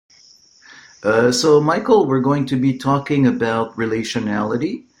So, Michael, we're going to be talking about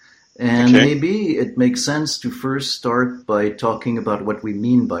relationality, and Okay. maybe it makes sense to first start by talking about what we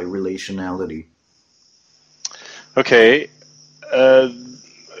mean by relationality. Okay. Uh,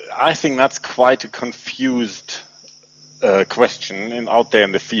 I think that's quite a confused question out there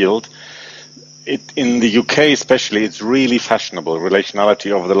in the field. In the UK especially, it's really fashionable.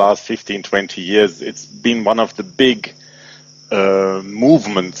 Relationality over the last 15, 20 years, it's been one of the big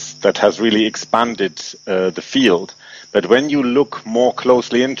movements that has really expanded the field. But when you look more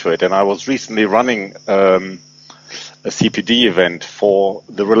closely into it, and I was recently running a CPD event for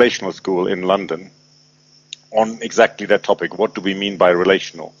the Relational School in London on exactly that topic. What do we mean by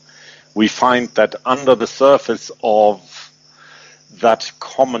relational? We find that under the surface of that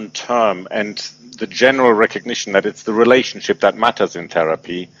common term and the general recognition that it's the relationship that matters in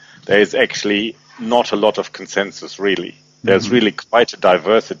therapy, there is actually not a lot of consensus, really. There's Hmm. really quite a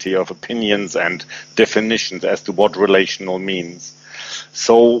diversity of opinions and definitions as to what relational means.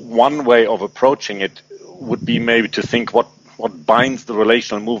 So one way of approaching it would be maybe to think what binds the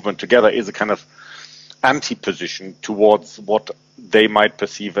relational movement together is a kind of anti-position towards what they might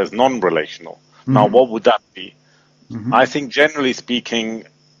perceive as non-relational. Now, Hmm. what would that be? I Hmm. think generally speaking,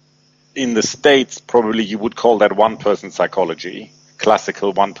 in the States, probably you would call that one-person psychology,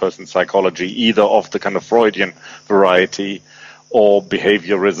 classical one-person psychology, either of the kind of Freudian variety or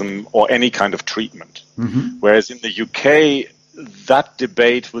behaviorism or any kind of treatment. Hmm. Whereas in the UK, that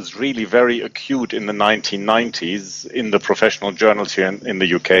debate was really very acute in the 1990s in the professional journals here in the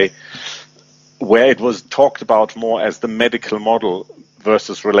UK, where it was talked about more as the medical model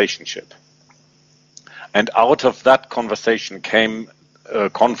versus relationship. And out of that conversation came a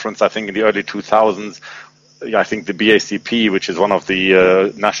conference, I think, in the early 2000s. I think the BACP, which is one of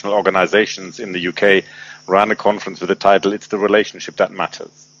the national organizations in the UK, ran a conference with the title, It's the Relationship That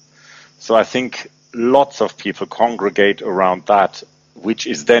Matters. So I think lots of people congregate around that, which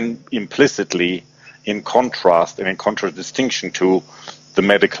is then implicitly in contrast and in contradistinction to the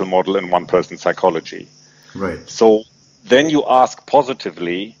medical model and one-person psychology. Right. So then you ask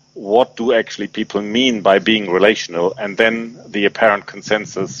positively, what do actually people mean by being relational? And then the apparent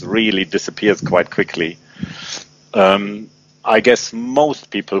consensus really disappears quite quickly. I guess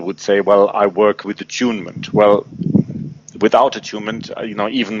most people would say, well, I work with attunement. Well, without attunement,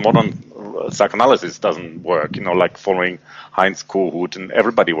 even modern psychoanalysis doesn't work, like following Heinz Kohut, and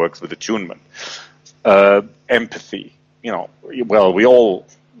everybody works with attunement. Empathy, well, we all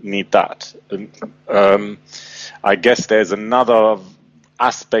need that. I guess there's another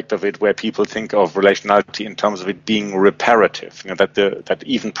aspect of it where people think of relationality in terms of it being reparative, that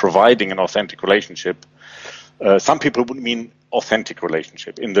even providing an authentic relationship, some people would mean authentic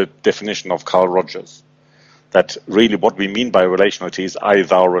relationship in the definition of Carl Rogers, that really what we mean by relationality is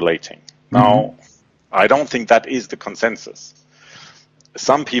I-thou relating. Now, Hmm. I don't think that is the consensus.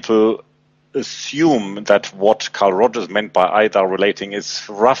 Some people assume that what Carl Rogers meant by I-thou relating is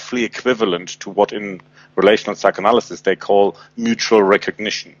roughly equivalent to what in relational psychoanalysis they call mutual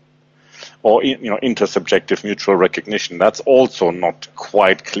recognition, or intersubjective mutual recognition. That's also not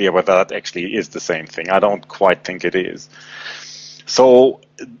quite clear whether that actually is the same thing. I don't quite think it is. So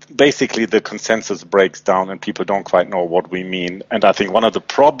basically the consensus breaks down and people don't quite know what we mean. And I think one of the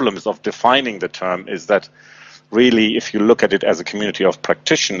problems of defining the term is that really, if you look at it as a community of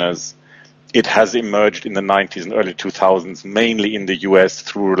practitioners, it has emerged in the 90s and early 2000s, mainly in the US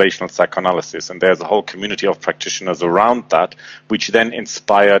through relational psychoanalysis. And there's a whole community of practitioners around that, which then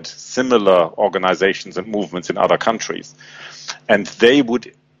inspired similar organizations and movements in other countries. And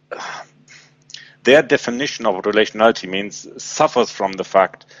their definition of what relationality means suffers from the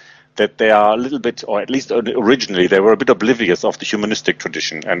fact that they are a little bit, or at least originally, they were a bit oblivious of the humanistic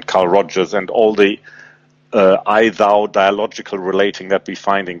tradition and Carl Rogers and all the I-thou dialogical relating that we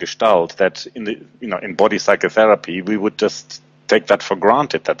find in Gestalt, that in body psychotherapy, we would just take that for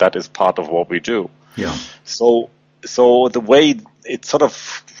granted, that is part of what we do. Yeah. So the way it sort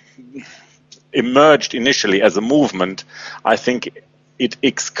of emerged initially as a movement, I think it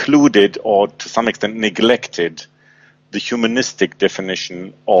excluded or to some extent neglected the humanistic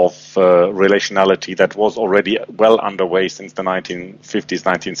definition of relationality that was already well underway since the 1950s,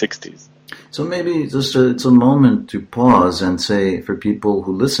 1960s. So maybe it's a moment to pause and say, for people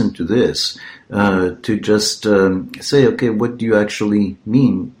who listen to this, to just say, okay, what do you actually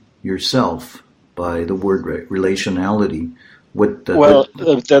mean yourself by the word relationality? Well,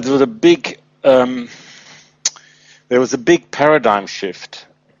 there was a big paradigm shift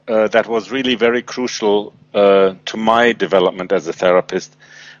that was really very crucial to my development as a therapist,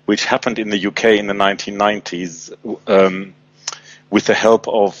 which happened in the UK in the 1990s, with the help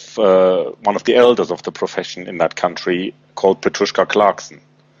of one of the elders of the profession in that country called Petrushka Clarkson.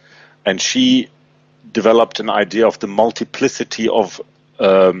 And she developed an idea of the multiplicity of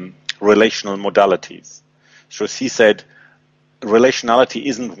relational modalities. So she said, relationality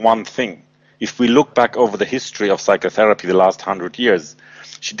isn't one thing. If we look back over the history of psychotherapy the last 100 years,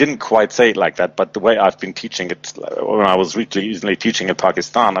 she didn't quite say it like that, but the way I've been teaching it, when I was recently teaching in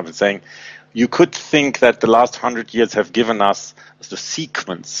Pakistan, I've been saying, you could think that the last 100 years have given us the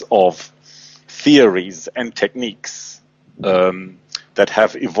sequence of theories and techniques that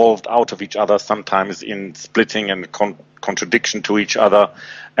have evolved out of each other, sometimes in splitting and contradiction to each other,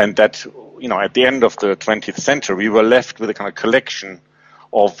 and that, at the end of the 20th century, we were left with a kind of collection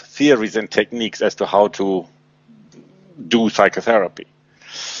of theories and techniques as to how to do psychotherapy.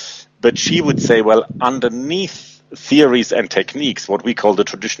 But she would say, well, underneath theories and techniques, what we call the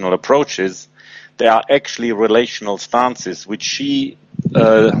traditional approaches, there are actually relational stances, which she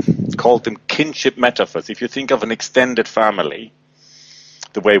called them kinship metaphors. If you think of an extended family,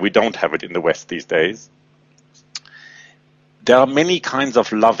 the way we don't have it in the West these days, there are many kinds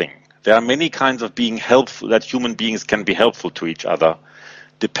of loving. There are many kinds of being helpful, that human beings can be helpful to each other,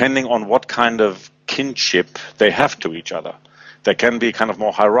 depending on what kind of kinship they have to each other. There can be kind of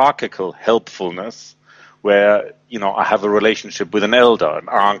more hierarchical helpfulness, where, I have a relationship with an elder, an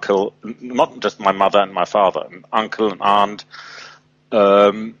uncle, not just my mother and my father, an uncle, an aunt,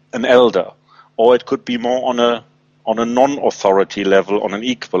 an elder. Or it could be more on a non-authority level, on an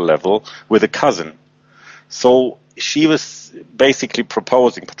equal level, with a cousin. So she was basically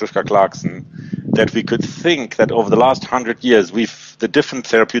proposing, Petrushka Clarkson, that we could think that over the last 100 years, the different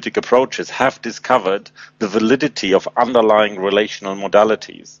therapeutic approaches have discovered the validity of underlying relational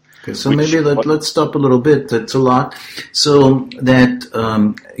modalities. Okay, so maybe let's stop a little bit. That's a lot. So that,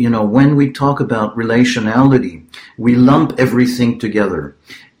 when we talk about relationality, we lump everything together.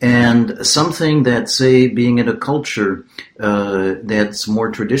 And something that, say, being in a culture that's more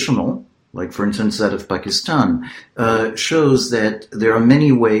traditional, like, for instance, that of Pakistan, shows that there are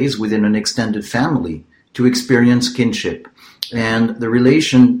many ways within an extended family to experience kinship. And the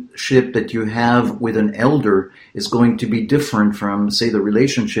relationship that you have with an elder is going to be different from, say, the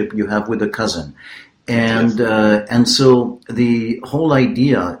relationship you have with a cousin. And so the whole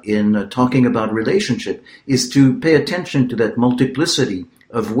idea in talking about relationship is to pay attention to that multiplicity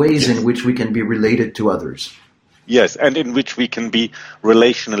of ways in which we can be related to others. Yes, and in which we can be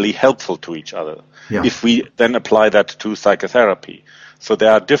relationally helpful to each other, if we then apply that to psychotherapy. So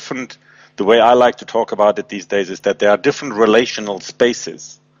there are different, the way I like to talk about it these days is that there are different relational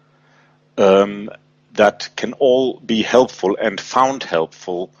spaces that can all be helpful and found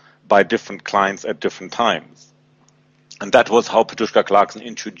helpful by different clients at different times. And that was how Petrushka Clarkson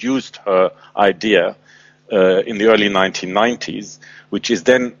introduced her idea in the early 1990s, which is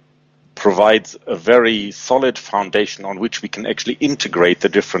then provides a very solid foundation on which we can actually integrate the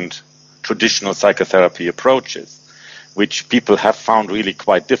different traditional psychotherapy approaches, which people have found really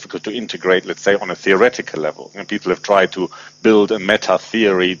quite difficult to integrate, let's say, on a theoretical level. And people have tried to build a meta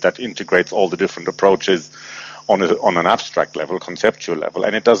theory that integrates all the different approaches on an abstract level, conceptual level,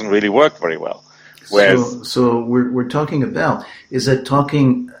 and it doesn't really work very well. So we're talking about is that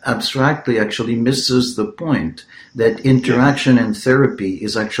talking abstractly actually misses the point that interaction and therapy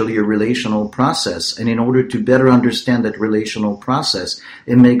is actually a relational process. And in order to better understand that relational process,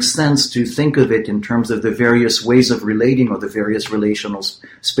 it makes sense to think of it in terms of the various ways of relating or the various relational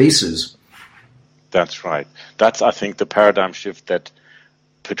spaces. That's right. That's, I think, the paradigm shift that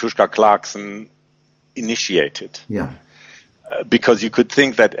Petrushka Clarkson initiated. Yeah. Because you could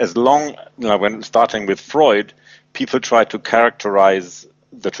think that as long, when starting with Freud, people try to characterize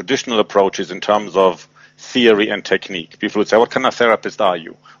the traditional approaches in terms of theory and technique. People would say, what kind of therapist are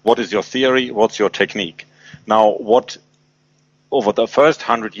you? What is your theory? What's your technique? Now, what over the first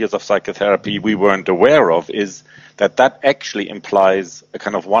 100 years of psychotherapy we weren't aware of is that actually implies a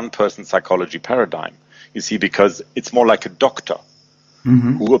kind of one-person psychology paradigm. You see, because it's more like a doctor.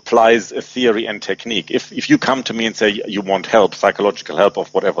 Mm-hmm. Who applies a theory and technique. If you come to me and say you want help, psychological help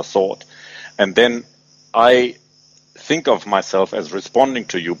of whatever sort, and then I think of myself as responding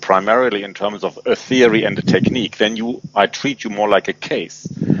to you primarily in terms of a theory and a technique, then I treat you more like a case.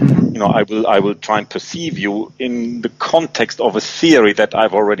 Mm-hmm. I will try and perceive you in the context of a theory that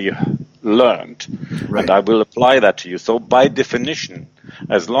I've already learned, right. And I will apply that to you. So by definition,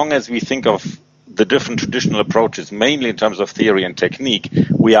 as long as we think of the different traditional approaches, mainly in terms of theory and technique,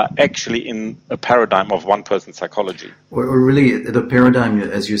 we are actually in a paradigm of one-person psychology. Or really the paradigm,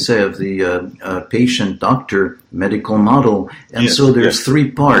 as you say, of the patient-doctor medical model. And Yes, so there's yes.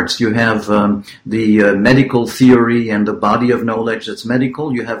 three parts. You have the medical theory and the body of knowledge that's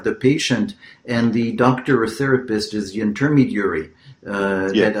medical. You have the patient, and the doctor or therapist is the intermediary.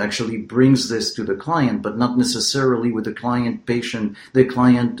 That actually brings this to the client, but not necessarily with the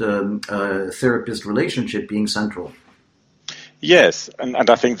client-therapist relationship being central. Yes, and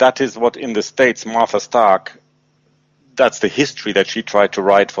I think that is what in the States, Martha Stark, that's the history that she tried to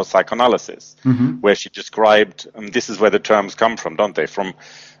write for psychoanalysis, where she described, and this is where the terms come from, don't they? From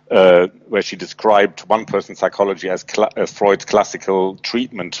where she described one-person psychology as Freud's classical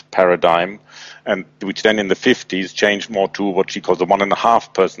treatment paradigm, and which then in the 50s changed more to what she calls the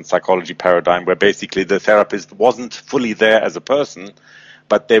 1.5-person psychology paradigm, where basically the therapist wasn't fully there as a person,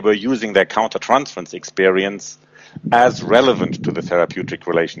 but they were using their countertransference experience as relevant to the therapeutic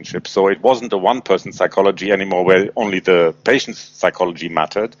relationship. So it wasn't a one-person psychology anymore where only the patient's psychology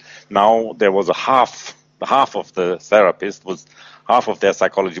mattered. Now there was half of the therapist was half of their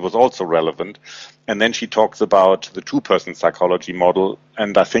psychology was also relevant. And then she talks about the two-person psychology model,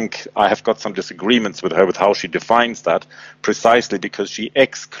 and I think I have got some disagreements with her with how she defines that, precisely because she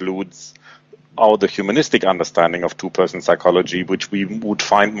excludes the humanistic understanding of two-person psychology, which we would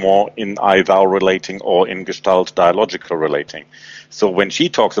find more in I-thou relating or in Gestalt dialogical relating. So when she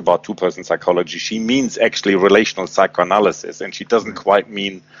talks about two-person psychology, she means actually relational psychoanalysis, and she doesn't quite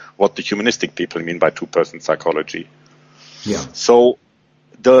mean what the humanistic people mean by two-person psychology. Yeah. So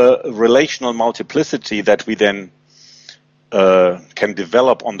the relational multiplicity that we then can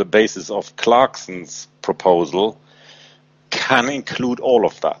develop on the basis of Clarkson's proposal can include all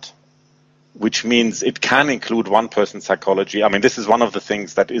of that, which means it can include one-person psychology. I mean, this is one of the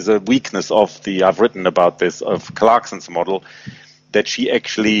things that is a weakness of I've written about this, of Clarkson's model, that she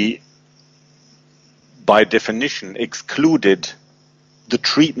actually, by definition, excluded the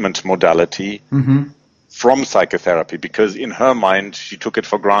treatment modality from psychotherapy, because in her mind, she took it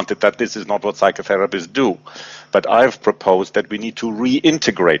for granted that this is not what psychotherapists do. But I've proposed that we need to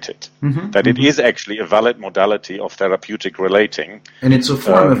reintegrate it, that it is actually a valid modality of therapeutic relating. And it's a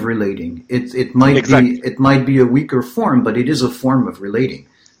form of relating. It might be a weaker form, but it is a form of relating.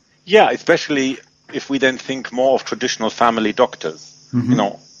 Yeah, especially if we then think more of traditional family doctors,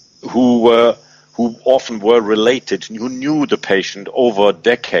 who often were related, who knew the patient over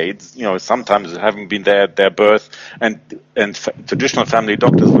decades, sometimes having been there at their birth, and traditional family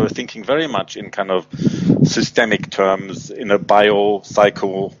doctors were thinking very much in kind of systemic terms, in a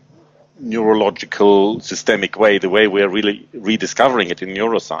bio-psycho-neurological systemic way, the way we're really rediscovering it in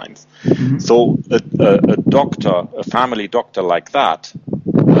neuroscience. So a family doctor like that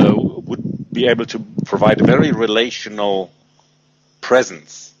would be able to provide a very relational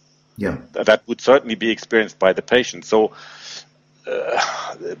presence. Yeah, that would certainly be experienced by the patient. So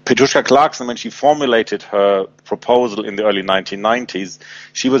Petrushka Clarkson, when she formulated her proposal in the early 1990s,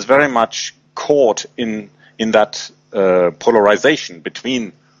 she was very much caught in that polarization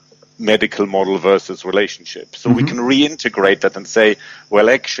between medical model versus relationship. So we can reintegrate that and say, well,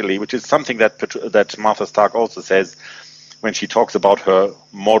 actually, which is something that Martha Stark also says when she talks about her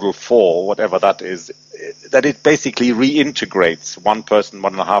model 4, whatever that is, that it basically reintegrates one-person,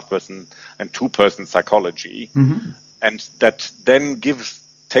 1.5-person, and two-person psychology, and that then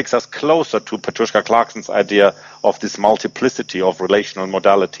takes us closer to Petrushka Clarkson's idea of this multiplicity of relational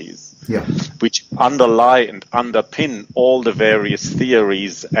modalities, which underlie and underpin all the various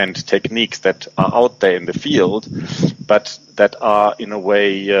theories and techniques that are out there in the field, but that are in a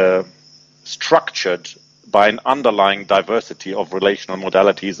way structured by an underlying diversity of relational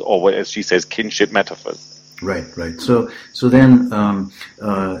modalities, or as she says, kinship metaphors. Right. So then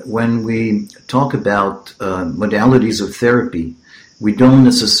when we talk about modalities of therapy, we don't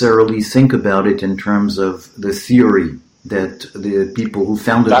necessarily think about it in terms of the theory that the people who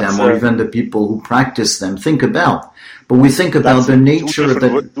founded them or even the people who practice them think about. But we think about the nature of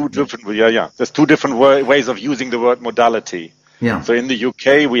the... There's two different ways of using the word modality. Yeah. So in the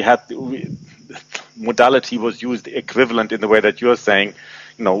UK, modality was used equivalent in the way that you're saying.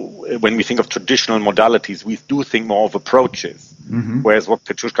 When we think of traditional modalities, we do think more of approaches. Whereas what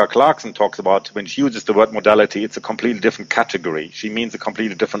Petrushka Clarkson talks about, when she uses the word modality, it's a completely different category. She means a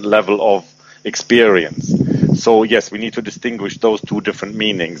completely different level of experience. So yes, we need to distinguish those two different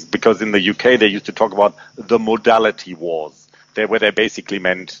meanings, because in the UK they used to talk about the modality wars, where they basically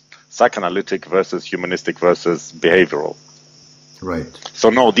meant psychoanalytic versus humanistic versus behavioral. Right. So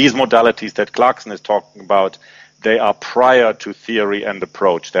no, these modalities that Clarkson is talking about, they are prior to theory and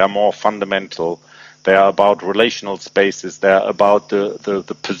approach. They are more fundamental. They are about relational spaces. They are about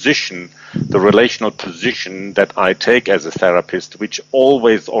the position, the relational position that I take as a therapist, which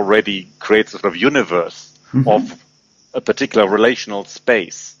always already creates a sort of universe of a particular relational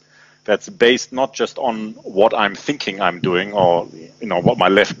space that's based not just on what I'm thinking I'm doing or what my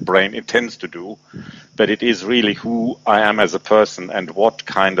left brain intends to do, but it is really who I am as a person and what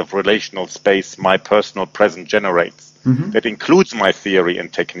kind of relational space my personal present generates. That includes my theory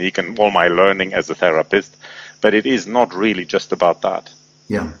and technique and all my learning as a therapist, but it is not really just about that.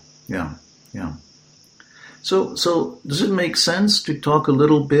 Yeah. So does it make sense to talk a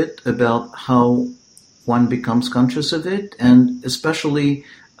little bit about how one becomes conscious of it, and especially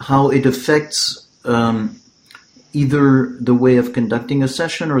how it affects either the way of conducting a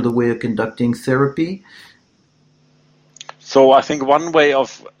session or the way of conducting therapy? So I think one way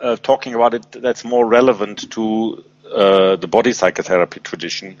of talking about it that's more relevant to the body psychotherapy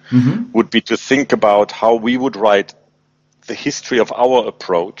tradition would be to think about how we would write the history of our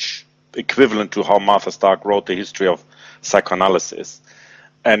approach, equivalent to how Martha Stark wrote the history of psychoanalysis.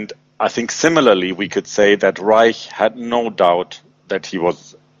 And I think similarly we could say that Reich had no doubt that he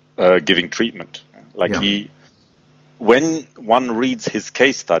was giving treatment. When one reads his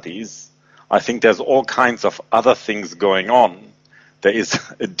case studies, I think there's all kinds of other things going on. There is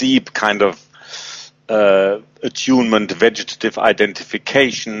a deep kind of attunement, vegetative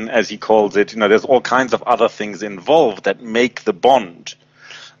identification, as he calls it. There's all kinds of other things involved that make the bond.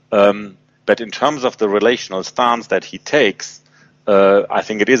 But in terms of the relational stance that he takes, I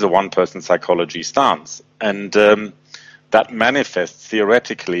think it is a one-person psychology stance. And that manifests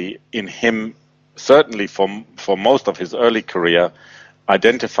theoretically in him, certainly for most of his early career,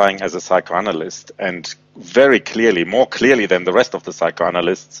 identifying as a psychoanalyst and very clearly, more clearly than the rest of the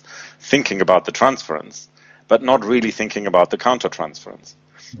psychoanalysts, thinking about the transference, but not really thinking about the countertransference.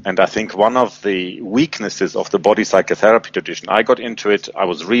 And I think one of the weaknesses of the body psychotherapy tradition, I got into it, I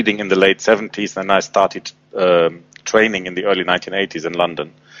was reading in the late 70s, and I started training in the early 1980s in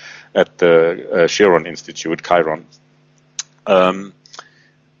London at the Chiron Institute, Chiron.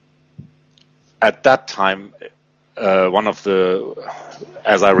 At that time, one of the,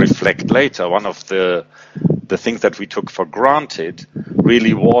 as I reflect later, one of the things that we took for granted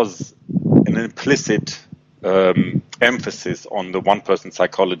really was an implicit emphasis on the one-person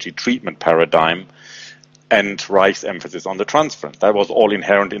psychology treatment paradigm and Reich's emphasis on the transference. That was all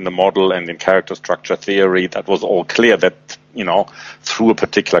inherent in the model and in character structure theory. That was all clear that, through a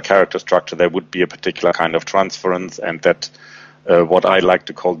particular character structure, there would be a particular kind of transference, and that what I like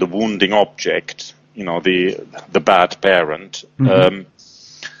to call the wounding object, the bad parent,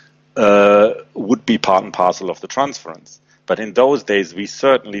 would be part and parcel of the transference. But in those days, we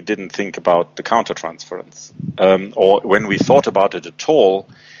certainly didn't think about the countertransference. Or when we thought about it at all,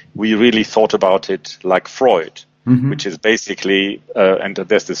 we really thought about it like Freud, which is basically, and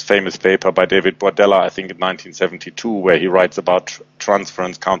there's this famous paper by David Bordella, I think in 1972, where he writes about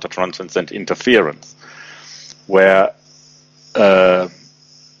transference, countertransference, and interference, where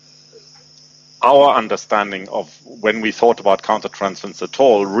our understanding of when we thought about countertransference at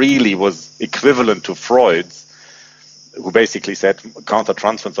all really was equivalent to Freud's, who basically said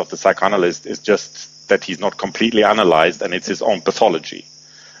countertransference of the psychoanalyst is just that he's not completely analyzed and it's his own pathology.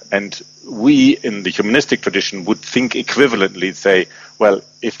 And we in the humanistic tradition would think equivalently, say, well,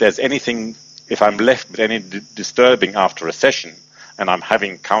 if I'm left with any disturbing after a session and I'm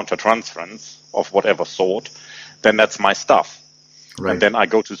having countertransference of whatever sort, then that's my stuff. Right. And then I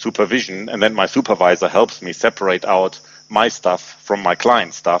go to supervision, and then my supervisor helps me separate out my stuff from my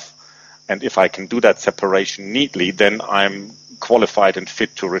client's stuff. And if I can do that separation neatly, then I'm qualified and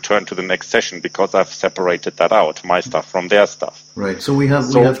fit to return to the next session because I've separated that out, my stuff from their stuff. Right. So we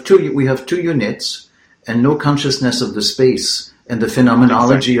have two units and no consciousness of the space and the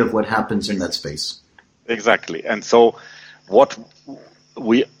phenomenology of what happens in that space. Exactly. And so what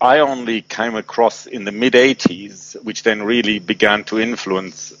I only came across in the mid-80s, which then really began to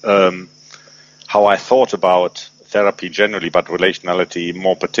influence how I thought about therapy generally, but relationality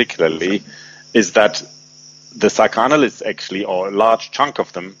more particularly, is that the psychoanalysts actually, or a large chunk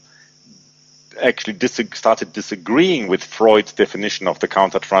of them, actually started disagreeing with Freud's definition of the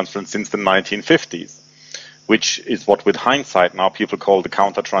countertransference since the 1950s, which is what with hindsight now people call the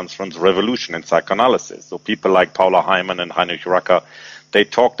countertransference revolution in psychoanalysis. So people like Paula Hyman and Heinrich Rucker, they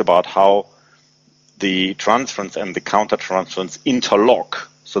talked about how the transference and the countertransference interlock.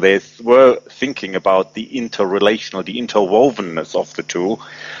 So they were thinking about the interrelational, the interwovenness of the two,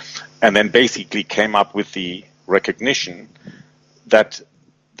 and then basically came up with the recognition that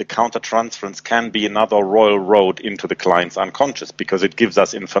the countertransference can be another royal road into the client's unconscious, because it gives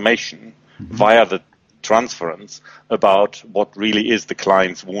us information via the transference about what really is the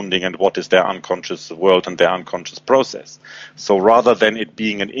client's wounding and what is their unconscious world and their unconscious process. So rather than it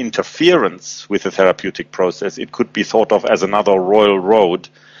being an interference with the therapeutic process, it could be thought of as another royal road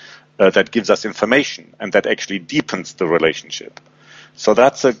that gives us information and that actually deepens the relationship. So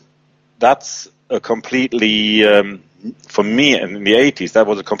that's a completely, for me in the 80s, that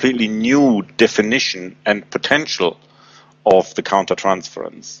was a completely new definition and potential of the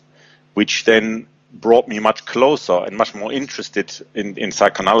countertransference, which then brought me much closer and much more interested in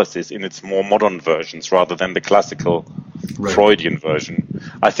psychoanalysis in its more modern versions rather than the classical Freudian version.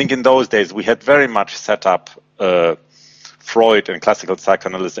 I think in those days we had very much set up Freud and classical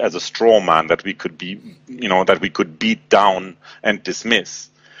psychoanalysis as a straw man that we could that we could beat down and dismiss,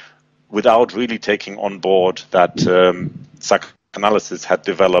 without really taking on board that psychoanalysis had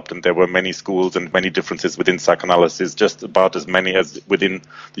developed, and there were many schools and many differences within psychoanalysis, just about as many as within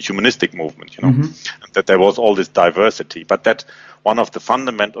the humanistic movement, and that there was all this diversity, but that one of the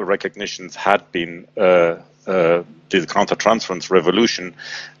fundamental recognitions had been the countertransference revolution.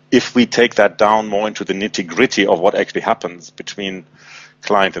 If we take that down more into the nitty-gritty of what actually happens between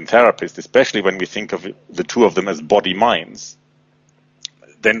client and therapist, especially when we think of the two of them as body-minds,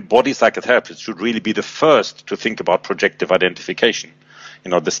 then body psychotherapists should really be the first to think about projective identification.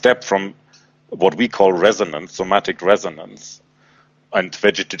 The step from what we call resonance, somatic resonance, and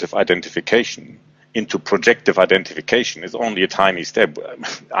vegetative identification into projective identification is only a tiny step.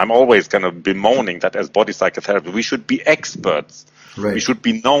 I'm always kind of bemoaning that as body psychotherapists, we should be experts. Right. We should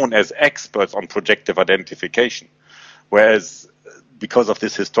be known as experts on projective identification. Whereas because of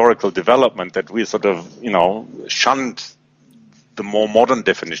this historical development that we sort of, shunned the more modern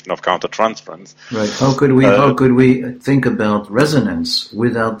definition of countertransference. Right. How could we think about resonance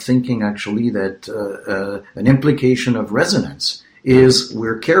without thinking actually that an implication of resonance is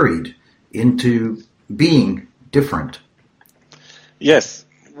we're carried into being different? Yes.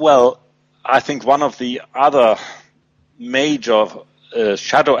 Well, I think one of the other major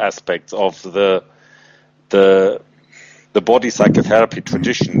shadow aspects of the body psychotherapy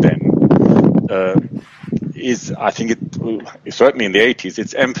tradition then is, I think it certainly in the 80s,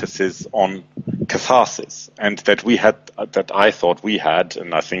 its emphasis on catharsis, and that I thought we had,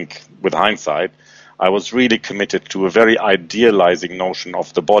 and I think with hindsight, I was really committed to a very idealizing notion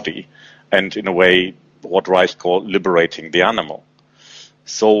of the body, and in a way, what Reich called liberating the animal.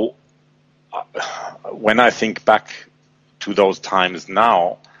 So when I think back to those times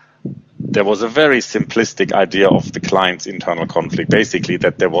now, there was a very simplistic idea of the client's internal conflict, basically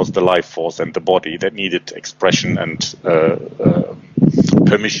that there was the life force and the body that needed expression and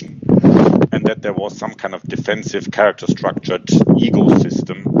permission, and that there was some kind of defensive, character-structured ego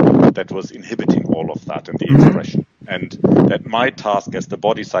system that was inhibiting all of that and the expression. And that my task as the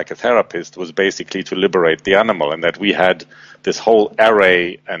body psychotherapist was basically to liberate the animal, and that we had this whole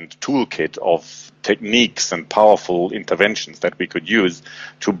array and toolkit of techniques and powerful interventions that we could use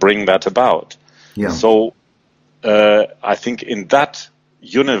to bring that about. Yeah. So I think in that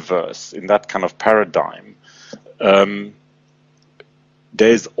universe, in that kind of paradigm,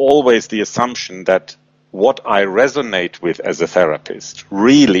 there's always the assumption that what I resonate with as a therapist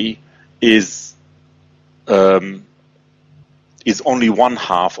really is only one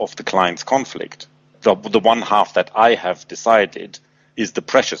half of the client's conflict. The one half that I have decided is the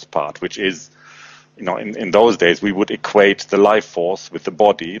precious part, which is, in those days we would equate the life force with the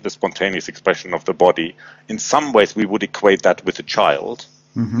body, the spontaneous expression of the body. In some ways we would equate that with a child,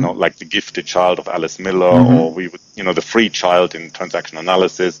 like the gifted child of Alice Miller, or we would, the free child in transaction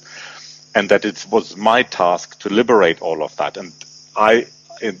analysis, and that it was my task to liberate all of that. And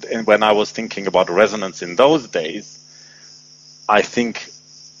when I was thinking about resonance in those days, I think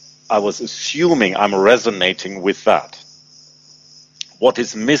I was assuming I'm resonating with that. What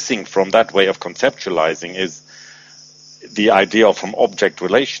is missing from that way of conceptualizing is the idea from object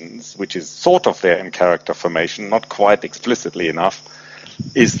relations, which is sort of there in character formation, not quite explicitly enough,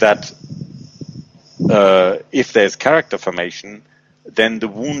 is that if there's character formation, then the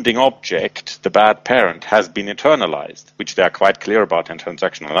wounding object, the bad parent, has been internalized, which they are quite clear about in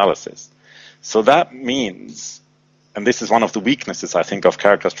transaction analysis. So that means, and this is one of the weaknesses, I think, of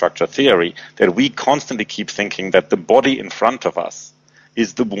character structure theory, that we constantly keep thinking that the body in front of us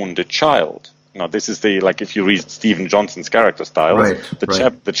is the wounded child. This is if you read Stephen Johnson's character styles,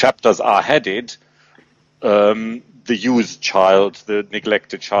 the chapters are headed, the used child, the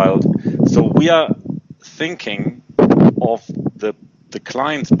neglected child. So we are thinking of the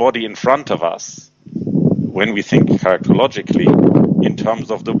client's body in front of us when we think characterologically in terms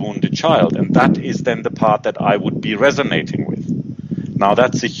of the wounded child. And that is then the part that I would be resonating with. Now,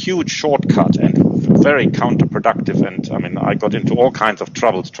 that's a huge shortcut and very counterproductive. And I mean, I got into all kinds of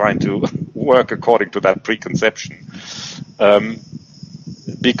troubles trying to work according to that preconception,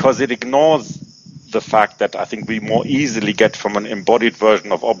 because it ignores the fact that I think we more easily get from an embodied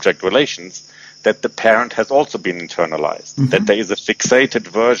version of object relations that the parent has also been internalized, that there is a fixated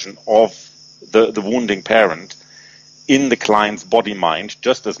version of the wounding parent in the client's body-mind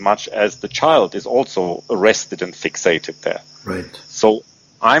just as much as the child is also arrested and fixated there. Right. So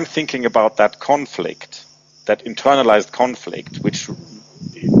I'm thinking about that conflict, that internalized conflict, which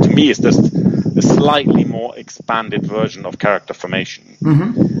to me is just a slightly more expanded version of character formation.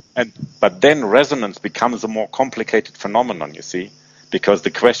 But then resonance becomes a more complicated phenomenon, you see, because the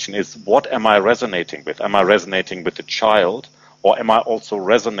question is, what am I resonating with? Am I resonating with the child, or am I also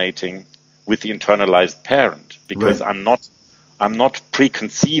resonating with the internalized parent? Because right. I'm not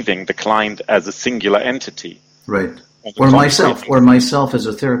preconceiving the client as a singular entity. Right. Or myself as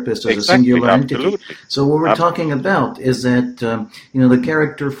a therapist as a singular absolutely. Entity. So what we're talking about is that the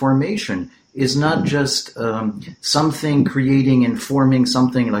character formation is not just something creating and forming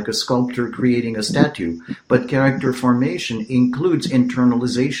something like a sculptor creating a statue, but character formation includes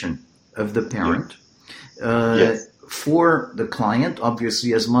internalization of the parent for the client,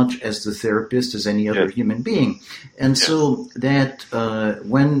 obviously as much as the therapist as any other human being. And so that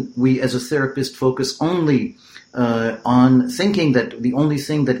when we as a therapist focus only on thinking that the only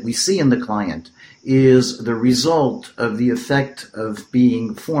thing that we see in the client is the result of the effect of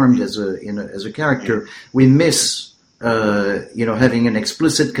being formed as a character, we miss having an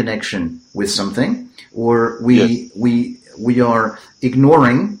explicit connection with something, or we are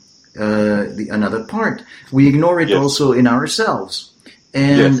ignoring another part. We ignore it also in ourselves.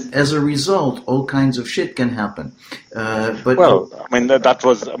 And as a result, all kinds of shit can happen. When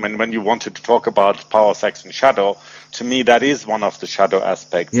you wanted to talk about power, sex, and shadow, to me that is one of the shadow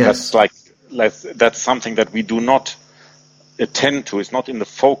aspects. Yes. That's something that we do not attend to. It's not in the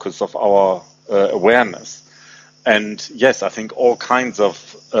focus of our awareness. And yes, I think all kinds of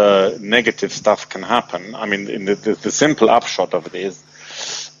negative stuff can happen. I mean, in the simple upshot of it is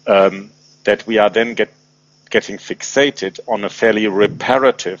that we are then getting fixated on a fairly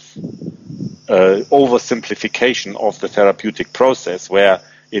reparative oversimplification of the therapeutic process, where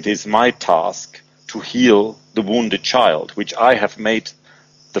it is my task to heal the wounded child, which I have made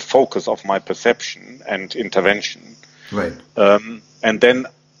the focus of my perception and intervention. Right. And then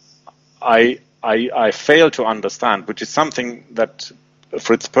I fail to understand, which is something that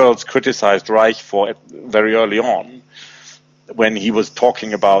Fritz Perls criticized Reich for very early on, when he was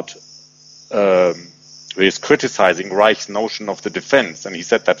talking about he is criticizing Reich's notion of the defense. And he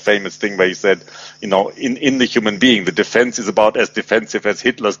said that famous thing where he said, in the human being, the defense is about as defensive as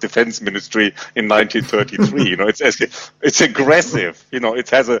Hitler's defense ministry in 1933. It's aggressive. It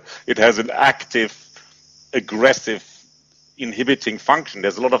has an active, aggressive, inhibiting function.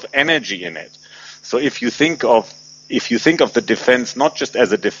 There's a lot of energy in it. So if you think of the defense not just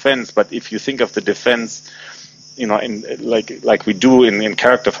as a defense, but if you think of the defense, like we do in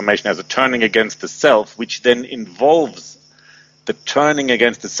character formation, as a turning against the self, which then involves the turning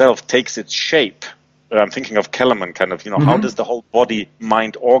against the self takes its shape. I'm thinking of Kellerman, how does the whole body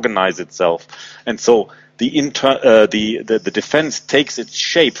mind organize itself? And so the defense takes its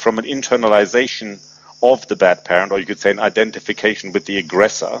shape from an internalization of the bad parent, or you could say an identification with the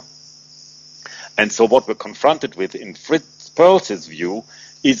aggressor. And so what we're confronted with in Fritz Perls' view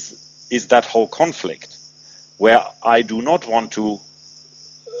is that whole conflict, where I do not want to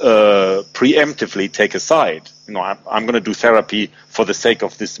preemptively take a side. I'm going to do therapy for the sake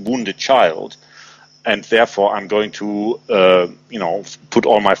of this wounded child, and therefore I'm going to, put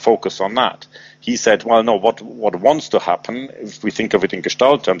all my focus on that. He said, well, no, what wants to happen, if we think of it in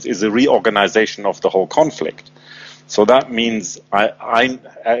Gestalt terms, is a reorganization of the whole conflict. So that means, I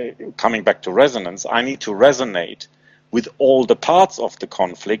coming back to resonance, I need to resonate with all the parts of the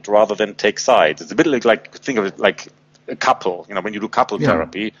conflict rather than take sides. It's a bit like, think of it like a couple. When you do couple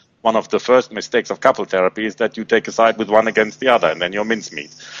therapy, one of the first mistakes of couple therapy is that you take a side with one against the other, and then you're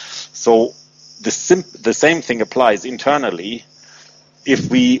mincemeat. So the same thing applies internally. If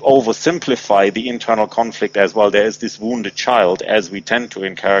we oversimplify the internal conflict as well, there is this wounded child, as we tend to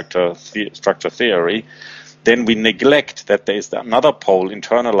in character structure theory, then we neglect that there is another pole,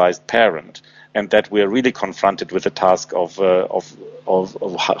 internalized parent, and that we're really confronted with the task of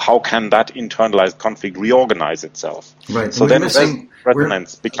how can that internalized conflict reorganize itself. Right. So then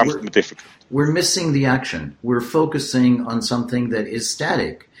resonance becomes difficult. We're missing the action. We're focusing on something that is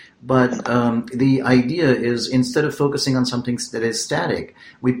static. But the idea is, instead of focusing on something that is static,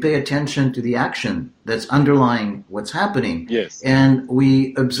 we pay attention to the action that's underlying what's happening. Yes. And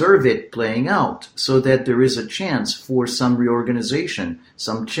we observe it playing out so that there is a chance for some reorganization,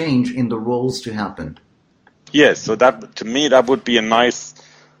 some change in the roles to happen. Yes, so that, to me, that would be a nice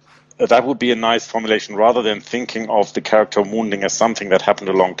formulation, rather than thinking of the character wounding as something that happened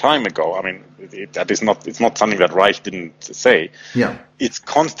a long time ago. I mean, it's not something that Reich didn't say. Yeah. It's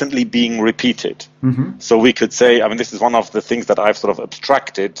constantly being repeated. Mm-hmm. So we could say, I mean, this is one of the things that I've sort of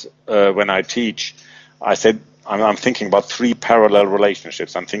abstracted when I teach. I said, I'm thinking about three parallel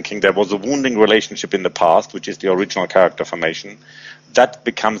relationships. I'm thinking there was a wounding relationship in the past, which is the original character formation. That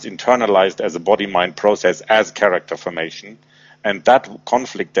becomes internalized as a body-mind process as character formation. And that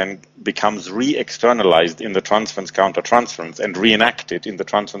conflict then becomes re-externalized in the transference counter-transference and reenacted in the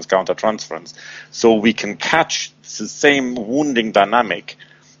transference counter-transference. So we can catch the same wounding dynamic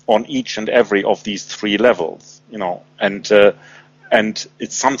on each and every of these three levels, and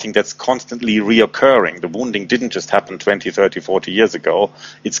it's something that's constantly reoccurring. The wounding didn't just happen 20, 30, 40 years ago.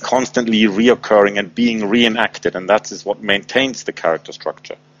 It's constantly reoccurring and being reenacted, and that is what maintains the character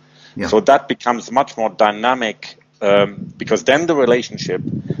structure. Yeah. So that becomes much more dynamic, because then the relationship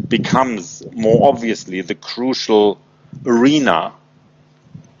becomes more obviously the crucial arena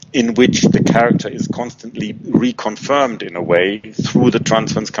in which the character is constantly reconfirmed in a way through the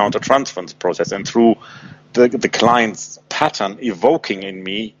transference counter-transference process and through the client's pattern evoking in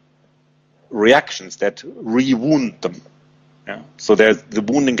me reactions that re-wound them. Yeah? So the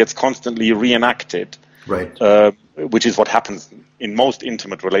wounding gets constantly reenacted, right? Which is what happens in most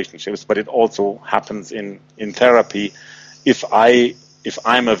intimate relationships, but it also happens in therapy if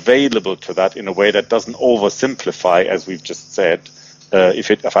I'm available to that in a way that doesn't oversimplify, as we've just said.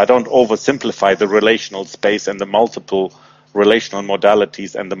 If I don't oversimplify the relational space and the multiple relational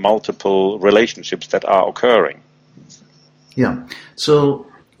modalities and the multiple relationships that are occurring. Yeah. So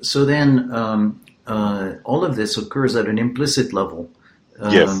then all of this occurs at an implicit level.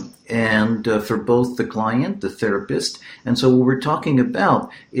 Yes. And for both the client, the therapist. And so what we're talking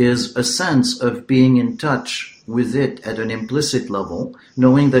about is a sense of being in touch with it at an implicit level,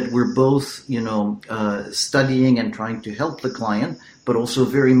 knowing that we're both, studying and trying to help the client, but also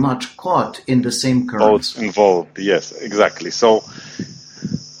very much caught in the same currents. Both involved, yes, exactly. So,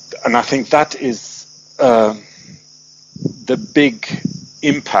 and I think that is the big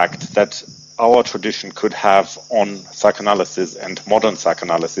impact that our tradition could have on psychoanalysis and modern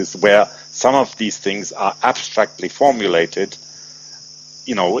psychoanalysis, where some of these things are abstractly formulated.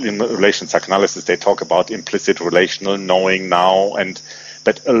 In relation psychoanalysis, they talk about implicit relational knowing now,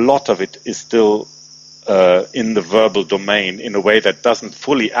 but a lot of it is still in the verbal domain in a way that doesn't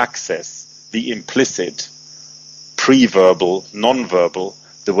fully access the implicit, pre-verbal, non-verbal,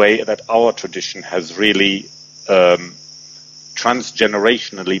 the way that our tradition has really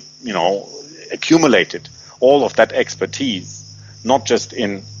transgenerationally, accumulated all of that expertise, not just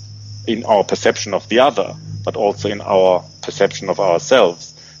in our perception of the other, but also in our perception of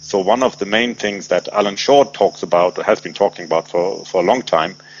ourselves. So one of the main things that Alan Shaw talks about, or has been talking about for a long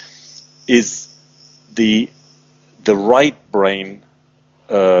time, is the right brain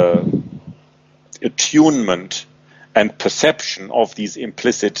attunement and perception of these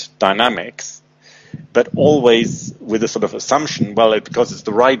implicit dynamics, but always with a sort of assumption, because it's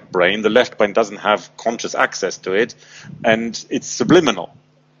the right brain, the left brain doesn't have conscious access to it, and it's subliminal.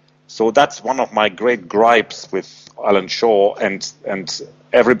 So that's one of my great gripes with Alan Shaw and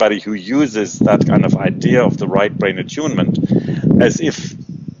everybody who uses that kind of idea of the right brain attunement, as if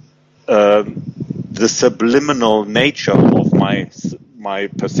the subliminal nature of my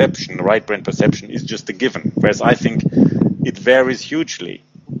perception, right brain perception, is just a given. Whereas I think it varies hugely.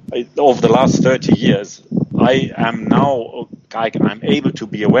 Over the last 30 years, I'm able to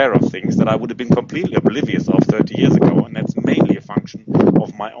be aware of things that I would have been completely oblivious of 30 years ago, and that's mainly a function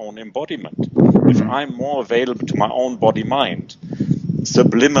of my own embodiment. If I'm more available to my own body-mind,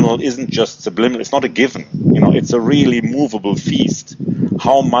 subliminal isn't just subliminal, it's not a given. It's a really movable feast.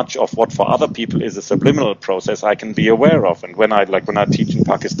 How much of what for other people is a subliminal process I can be aware of. And when I teach in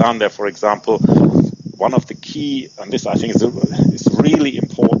Pakistan there, for example, one of the key, and this I think is really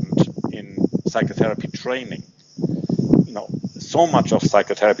important in psychotherapy training. So much of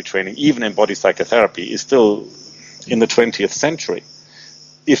psychotherapy training, even in body psychotherapy, is still in the 20th century.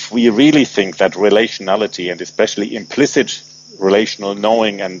 If we really think that relationality, and especially implicit relational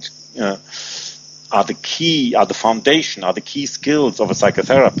knowing and are the foundation, are the key skills of a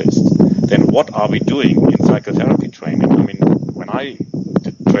psychotherapist, then what are we doing in psychotherapy training? I mean, when I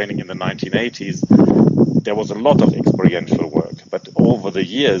did training in the 1980s, there was a lot of experiential work, but over the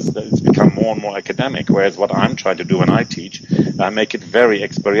years, it's become more and more academic, whereas what I'm trying to do when I teach, I make it very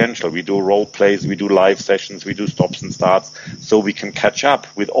experiential. We do role plays, we do live sessions, we do stops and starts, so we can catch up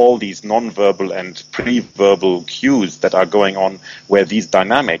with all these non-verbal and pre-verbal cues that are going on, where these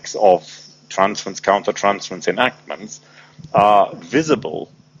dynamics of transference, counter-transference, enactments are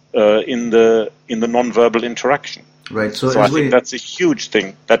visible in the non-verbal interaction. Right. So I think that's a huge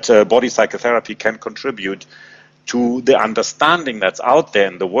thing that body psychotherapy can contribute to the understanding that's out there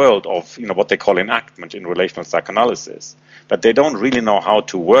in the world of, what they call enactment in relational psychoanalysis. But they don't really know how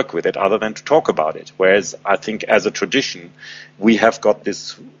to work with it other than to talk about it. Whereas I think as a tradition, we have got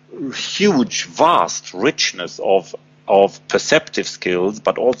this huge, vast richness of perceptive skills,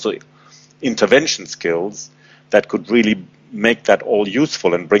 but also intervention skills that could really make that all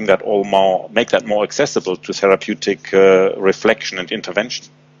useful and make that more accessible to therapeutic reflection and intervention.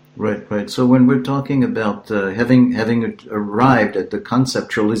 Right. So when we're talking about having arrived at the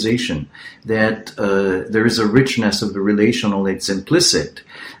conceptualization that there is a richness of the relational, it's implicit.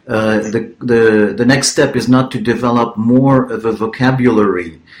 The next step is not to develop more of a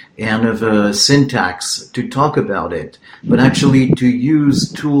vocabulary and of a syntax to talk about it, but actually to use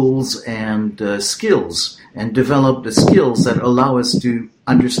tools and skills and develop the skills that allow us to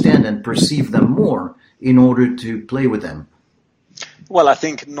understand and perceive them more in order to play with them. Well, I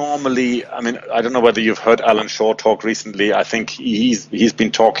think normally, I don't know whether you've heard Alan Shaw talk recently. I think he's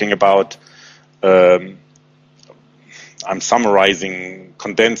been talking about, I'm summarizing,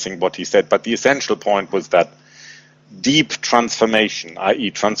 condensing what he said, but the essential point was that deep transformation, i.e.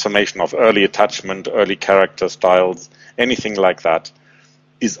 transformation of early attachment, early character styles, anything like that,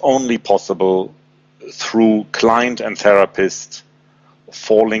 is only possible through client and therapist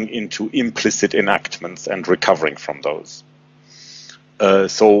falling into implicit enactments and recovering from those.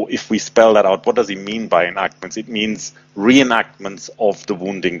 So if we spell that out, what does he mean by enactments? It means reenactments of the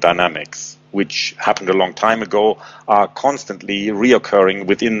wounding dynamics, which happened a long time ago, are constantly reoccurring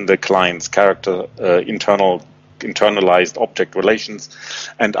within the client's character, internalized object relations,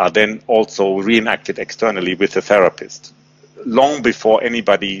 and are then also reenacted externally with the therapist. Long before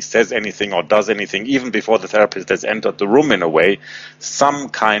anybody says anything or does anything, even before the therapist has entered the room in a way, some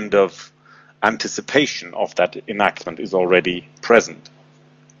kind of anticipation of that enactment is already present.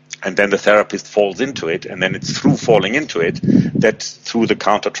 And then the therapist falls into it, and then it's through falling into it that through the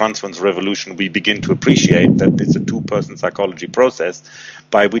counter-transference revolution we begin to appreciate that it's a two-person psychology process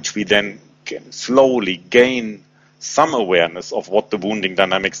by which we then can slowly gain some awareness of what the wounding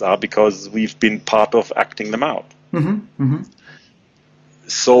dynamics are because we've been part of acting them out. Mm-hmm. Mm-hmm.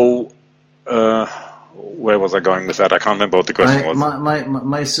 So, where was I going with that? I can't remember what the question was.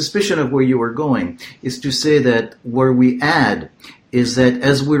 My suspicion of where you were going is to say that where we add is that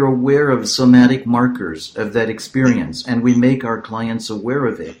as we're aware of somatic markers of that experience and we make our clients aware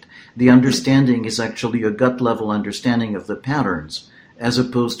of it, the understanding is actually a gut-level understanding of the patterns as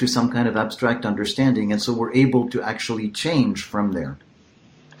opposed to some kind of abstract understanding, and so we're able to actually change from there.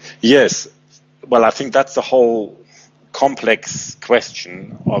 Yes. Well, I think that's the whole complex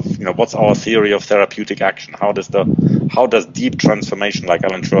question of what's our theory of therapeutic action? How does deep transformation, like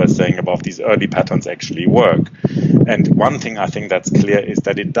Alan Shaw is saying, about these early patterns actually work? And one thing I think that's clear is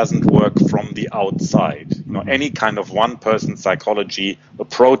that it doesn't work from the outside. Any kind of one-person psychology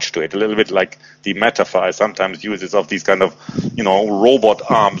approach to it, a little bit like the metaphor I sometimes use is of these kind of robot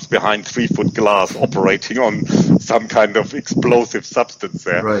arms behind 3-foot glass operating on some kind of explosive substance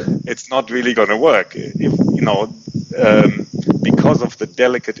there. Right. It's not really going to work. If because of the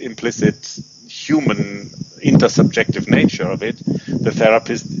delicate, implicit human intersubjective nature of it, the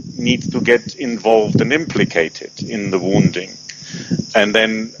therapist needs to get involved and implicated in the wounding. And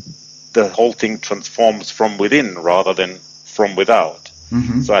then the whole thing transforms from within rather than from without.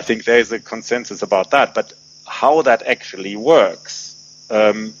 Mm-hmm. So I think there is a consensus about that. But how that actually works,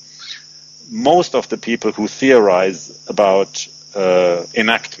 most of the people who theorize about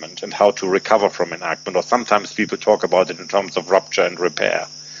enactment and how to recover from enactment, or sometimes people talk about it in terms of rupture and repair,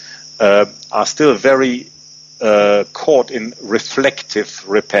 are still very caught in reflective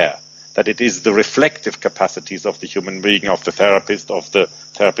repair, that it is the reflective capacities of the human being, of the therapist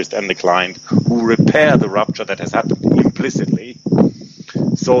and the client, who repair the rupture that has happened implicitly.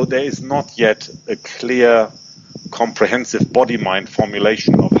 So there is not yet a clear, comprehensive body-mind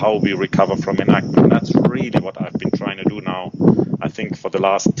formulation of how we recover from enactment. That's really what I've been trying to do now, I think, for the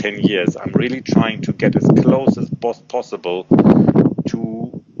last 10 years. I'm really trying to get as close as possible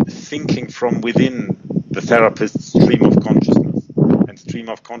to thinking from within the therapist's stream of consciousness. And stream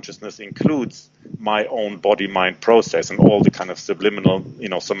of consciousness includes my own body-mind process and all the kind of subliminal,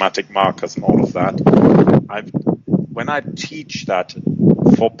 somatic markers and all of that. When I teach that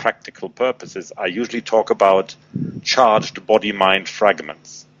for practical purposes, I usually talk about charged body-mind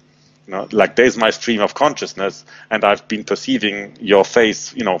fragments. Like there's my stream of consciousness, and I've been perceiving your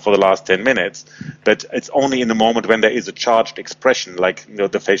face, for the last 10 minutes, but it's only in the moment when there is a charged expression, like,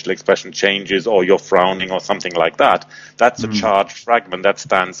 the facial expression changes or you're frowning or something like that. That's a charged fragment that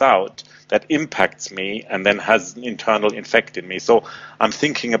stands out, that impacts me and then has an internal effect in me. So I'm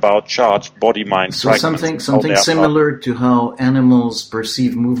thinking about charged body-mind fragments. Something similar to how animals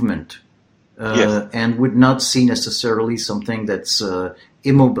perceive movement, yes. And would not see necessarily something that's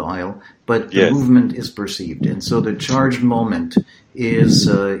immobile, but the yes. movement is perceived, and so the charged moment is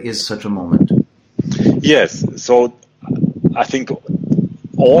such a moment. Yes, so I think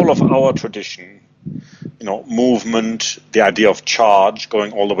all of our tradition, movement, the idea of charge,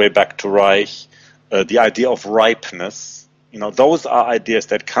 going all the way back to Reich, the idea of ripeness, those are ideas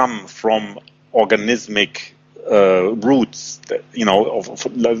that come from organismic roots.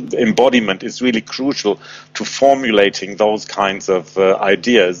 Of embodiment is really crucial to formulating those kinds of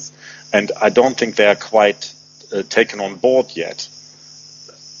ideas, and I don't think they are quite taken on board yet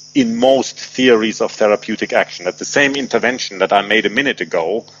in most theories of therapeutic action. That the same intervention that I made a minute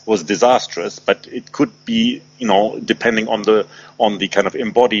ago was disastrous, but it could be, depending on the kind of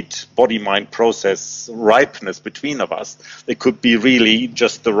embodied body-mind process ripeness between of us, it could be really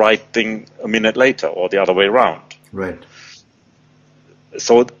just the right thing a minute later or the other way around. Right.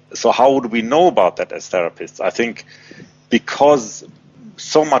 So how would we know about that as therapists? I think because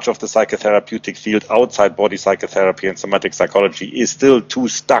so much of the psychotherapeutic field outside body psychotherapy and somatic psychology is still too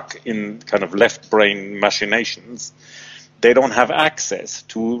stuck in kind of left brain machinations, they don't have access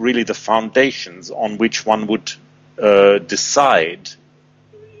to really the foundations on which one would decide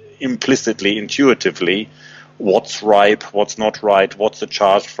implicitly, intuitively, what's ripe, what's not right, what's a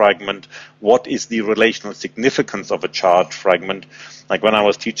charged fragment, what is the relational significance of a charged fragment. Like when I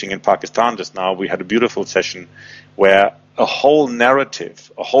was teaching in Pakistan just now, we had a beautiful session where a whole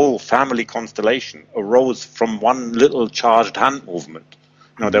narrative, a whole family constellation arose from one little charged hand movement.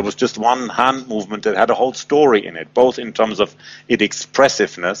 There was just one hand movement that had a whole story in it, both in terms of its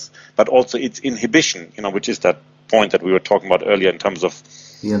expressiveness, but also its inhibition, which is that point that we were talking about earlier in terms of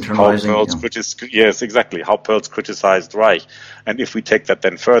the internalizing, how Pearls criticized Reich. And if we take that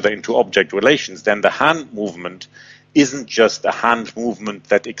then further into object relations, then the hand movement isn't just a hand movement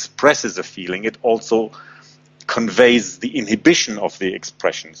that expresses a feeling, it also conveys the inhibition of the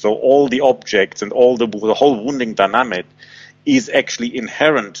expression. So all the objects and all the whole wounding dynamic is actually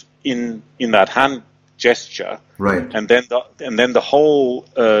inherent in that hand gesture. Right. And then the whole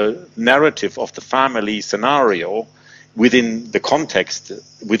narrative of the family scenario within the context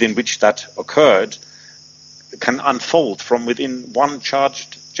within which that occurred can unfold from within one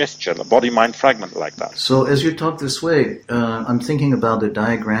charged gesture, a body-mind fragment like that. So as you talk this way, I'm thinking about the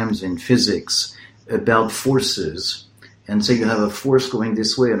diagrams in physics about forces. And so you have a force going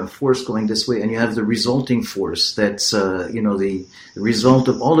this way and a force going this way, and you have the resulting force that's, the result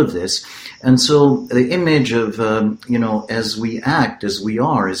of all of this. And so the image of, as we act, as we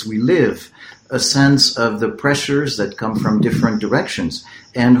are, as we live, a sense of the pressures that come from different directions.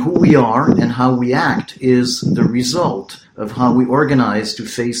 And who we are and how we act is the result of how we organize to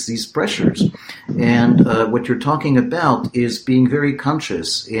face these pressures. And what you're talking about is being very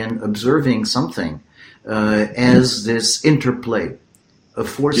conscious in observing something as this interplay of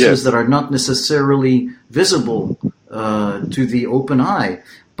forces that are not necessarily visible to the open eye.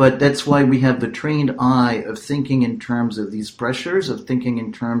 But that's why we have the trained eye of thinking in terms of these pressures, of thinking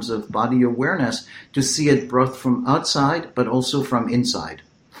in terms of body awareness, to see it both from outside but also from inside.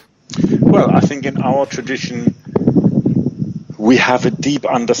 Well, I think in our tradition, we have a deep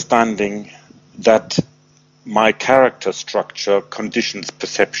understanding that my character structure conditions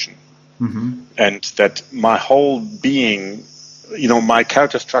perception. Mm-hmm. And that my whole being, my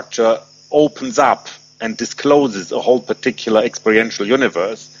character structure opens up and discloses a whole particular experiential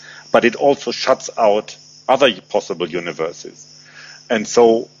universe, but it also shuts out other possible universes. And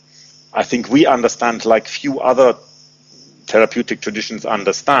so I think we understand, like few other therapeutic traditions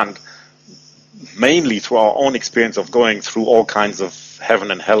understand, mainly through our own experience of going through all kinds of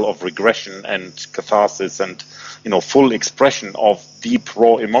heaven and hell of regression and catharsis and, full expression of deep,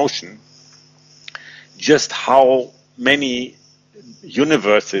 raw emotion, just how many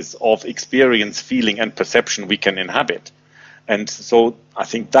universes of experience, feeling, and perception we can inhabit. And so I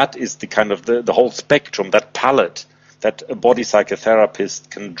think that is the kind of the whole spectrum, that palette that a body psychotherapist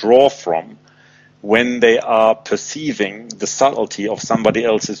can draw from when they are perceiving the subtlety of somebody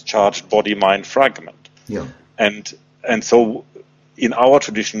else's charged body-mind fragment. Yeah. And so in our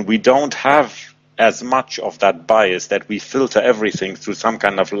tradition, we don't have as much of that bias that we filter everything through some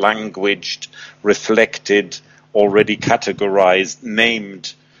kind of languaged, reflected, already categorized,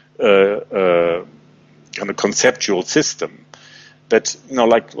 named kind of conceptual system. That, you know,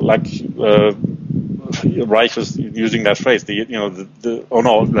 like Reich was using that phrase.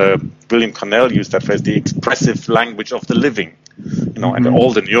 William Cornell used that phrase, the expressive language of the living. You know, and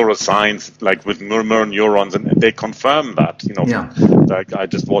all the neuroscience, like with mirror neurons, and they confirm that. You know, like I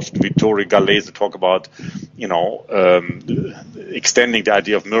just watched Vittorio Gallese talk about, you know, extending the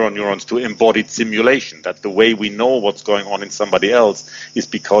idea of mirror neurons to embodied simulation. That the way we know what's going on in somebody else is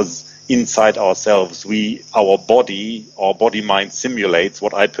because inside ourselves, our body mind simulates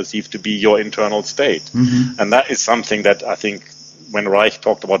what I perceive to be your internal state. And that is something that I think when Reich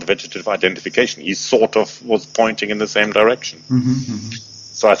talked about vegetative identification, he sort of was pointing in the same direction.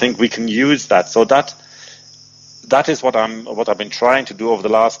 So I think we can use that. So that is what I've been trying to do over the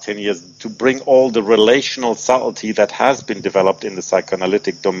last 10 years, to bring all the relational subtlety that has been developed in the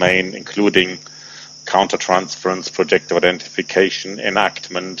psychoanalytic domain, including countertransference, projective identification,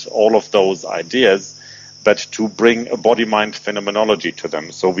 enactment, all of those ideas, but to bring a body-mind phenomenology to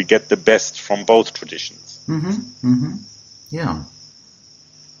them, so we get the best from both traditions. Yeah.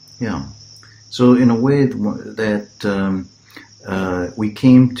 So in a way that we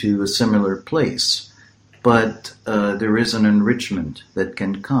came to a similar place, but there is an enrichment that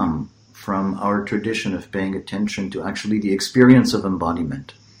can come from our tradition of paying attention to actually the experience of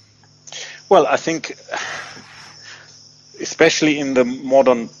embodiment. Well, I think, especially in the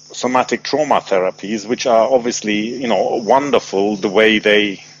modern somatic trauma therapies, which are obviously, you know, wonderful, the way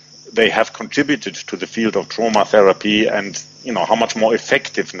they have contributed to the field of trauma therapy, and, you know, how much more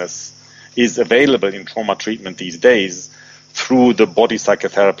effectiveness is available in trauma treatment these days through the body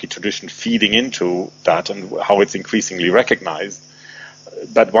psychotherapy tradition feeding into that, and how it's increasingly recognized.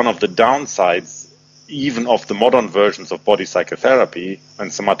 But one of the downsides, even of the modern versions of body psychotherapy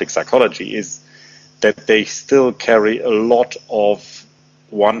and somatic psychology, is that they still carry a lot of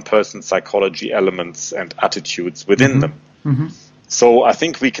one-person psychology elements and attitudes within them. So I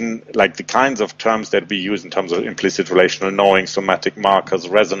think we can, like the kinds of terms that we use in terms of implicit relational knowing, somatic markers,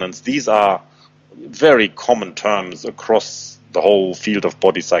 resonance, these are very common terms across the whole field of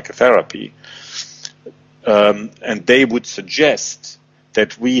body psychotherapy. And they would suggest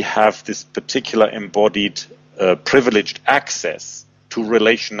that we have this particular embodied privileged access to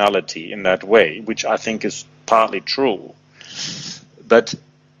relationality in that way, which I think is partly true. But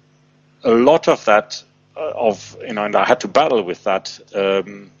a lot of that, and I had to battle with that,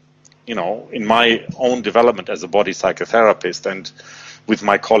 in my own development as a body psychotherapist, and with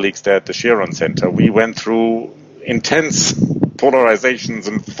my colleagues there at the Chiron Center, we went through intense polarizations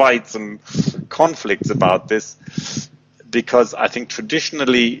and fights and conflicts about this, because I think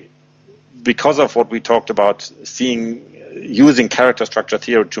traditionally, because of what we talked about, using character structure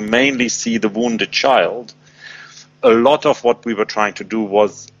theory to mainly see the wounded child, a lot of what we were trying to do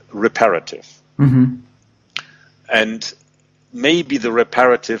was reparative. And maybe the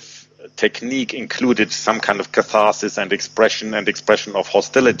reparative technique included some kind of catharsis and expression of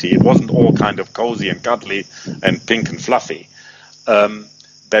hostility. It wasn't all kind of cozy and cuddly and pink and fluffy.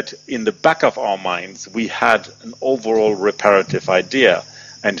 That in the back of our minds, we had an overall reparative idea.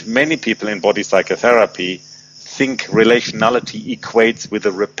 And many people in body psychotherapy think relationality equates with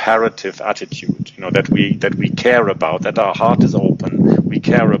a reparative attitude, that we care about, that our heart is open, we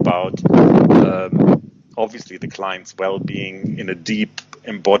care about obviously the client's well-being in a deep,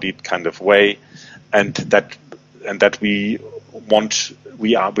 embodied kind of way, and that we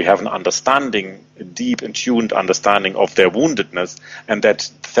have an understanding, a deep and tuned understanding of their woundedness, and that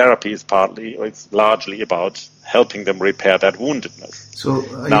therapy is largely about helping them repair that woundedness. So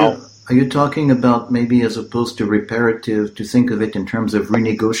are you talking about, maybe as opposed to reparative, to think of it in terms of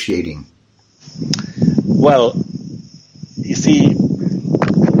renegotiating? Well, you see,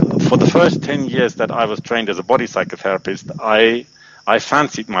 for the first 10 years that I was trained as a body psychotherapist, I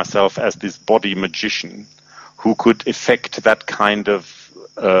fancied myself as this body magician who could effect that kind of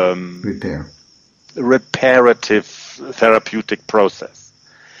reparative therapeutic process.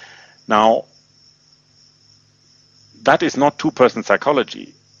 Now, that is not two-person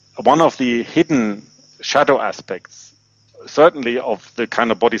psychology. One of the hidden shadow aspects, certainly of the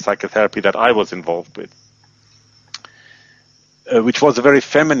kind of body psychotherapy that I was involved with, which was a very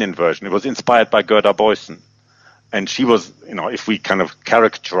feminine version. It was inspired by Gerda Boysen. And she was, if we kind of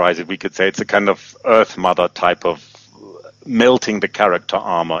characterize it, we could say it's a kind of Earth Mother type of melting the character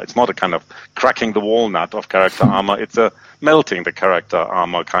armor. It's not a kind of cracking the walnut of character armor. It's a melting the character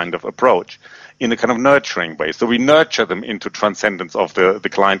armor kind of approach in a kind of nurturing way. So we nurture them into transcendence of the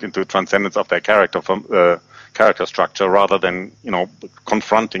client, into transcendence of their character from character structure, rather than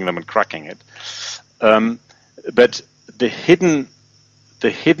confronting them and cracking it. But the hidden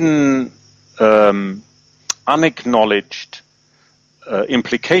unacknowledged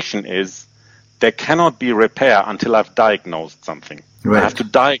implication is there cannot be repair until I've diagnosed something. Right. I have to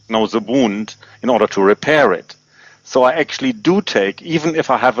diagnose a wound in order to repair it. So I actually do take, even if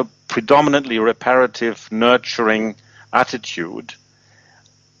I have a predominantly reparative, nurturing attitude,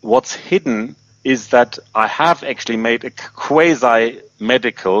 what's hidden is that I have actually made a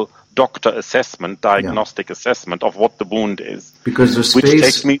quasi-medical doctor assessment, diagnostic assessment of what the wound is. Because the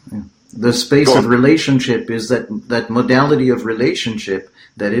space of relationship is that modality of relationship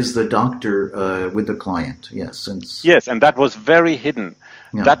that is the doctor with the client. Yes. Yes, and that was very hidden.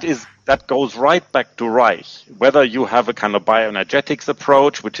 Yeah. That goes right back to Reich. Whether you have a kind of bioenergetics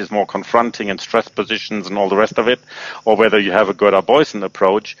approach, which is more confronting and stress positions and all the rest of it, or whether you have a Goethe-Boysen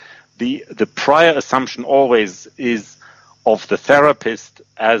approach, the prior assumption always is of the therapist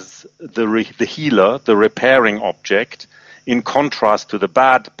as the healer, the repairing object, in contrast to the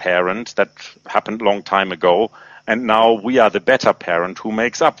bad parent that happened a long time ago, and now we are the better parent who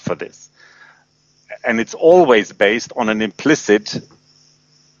makes up for this. And it's always based on an implicit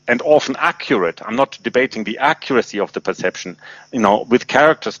and often accurate, I'm not debating the accuracy of the perception, with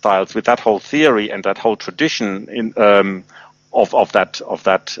character styles, with that whole theory and that whole tradition of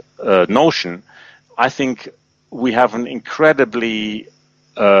that notion, I think we have an incredibly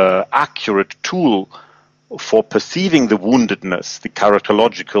accurate tool for perceiving the woundedness, the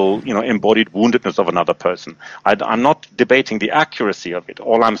characterological, embodied woundedness of another person. I'm not debating the accuracy of it.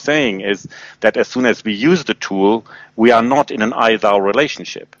 All I'm saying is that as soon as we use the tool, we are not in an I-thou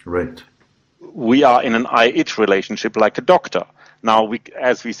relationship. Right. We are in an I-it relationship like a doctor. Now,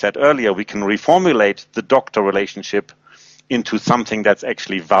 as we said earlier, we can reformulate the doctor relationship into something that's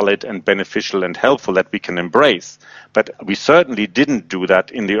actually valid and beneficial and helpful that we can embrace. But we certainly didn't do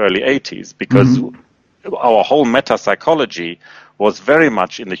that in the early 80s because our whole meta-psychology was very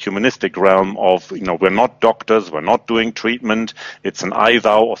much in the humanistic realm of, we're not doctors, we're not doing treatment, it's an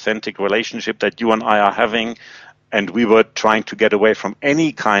I-thou authentic relationship that you and I are having, and we were trying to get away from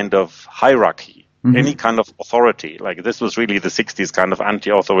any kind of hierarchy, any kind of authority. Like this was really the 60s kind of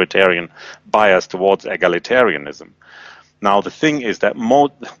anti-authoritarian bias towards egalitarianism. Now, the thing is that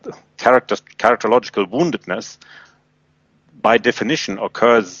characterological woundedness, by definition,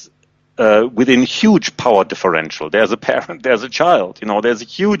 occurs within huge power differential. There's a parent, there's a child, there's a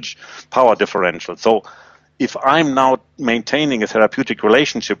huge power differential. So if I'm now maintaining a therapeutic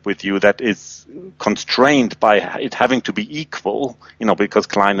relationship with you that is constrained by it having to be equal, because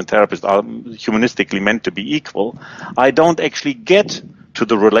client and therapist are humanistically meant to be equal, I don't actually get to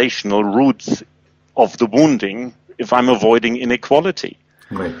the relational roots of the wounding if I'm avoiding inequality.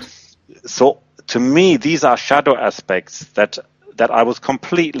 Right. So to me, these are shadow aspects that I was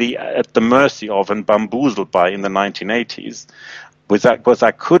completely at the mercy of and bamboozled by in the 1980s, because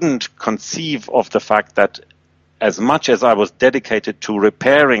I couldn't conceive of the fact that as much as I was dedicated to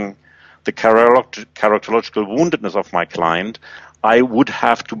repairing the characterological woundedness of my client, I would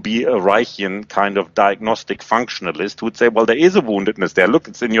have to be a Reichian kind of diagnostic functionalist who would say, well, there is a woundedness there. Look,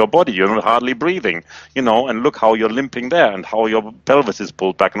 it's in your body. You're not hardly breathing, and look how you're limping there and how your pelvis is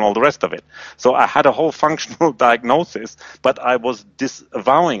pulled back and all the rest of it. So I had a whole functional diagnosis, but I was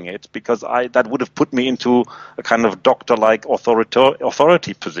disavowing it because that would have put me into a kind of doctor-like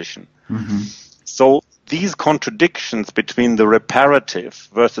authority position. So these contradictions between the reparative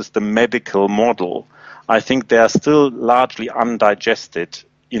versus the medical model, I think they are still largely undigested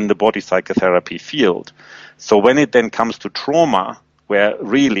in the body psychotherapy field. So when it then comes to trauma, where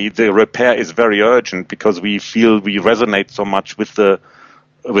really the repair is very urgent because we feel we resonate so much with the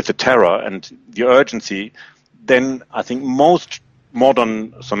terror and the urgency, then I think most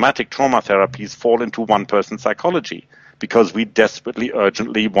modern somatic trauma therapies fall into one-person psychology because we desperately,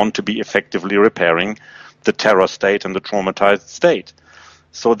 urgently want to be effectively repairing the terror state and the traumatized state.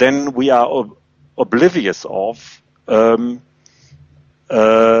 So then we are oblivious of the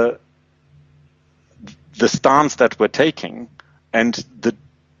stance that we're taking and the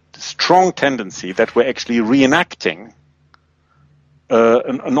strong tendency that we're actually reenacting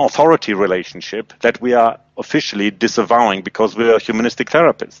an authority relationship that we are officially disavowing because we're humanistic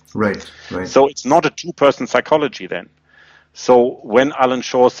therapists. Right. So it's not a two-person psychology then. So when Alan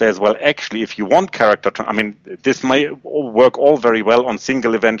Shaw says, well, actually, if you want character, this may work all very well on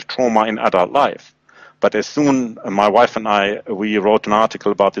single event trauma in adult life. But as soon, my wife and I, we wrote an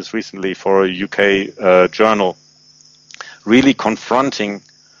article about this recently for a UK journal, really confronting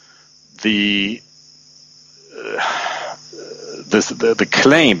the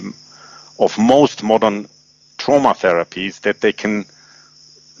claim of most modern trauma therapies that they can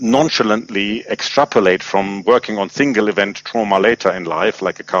nonchalantly extrapolate from working on single event trauma later in life,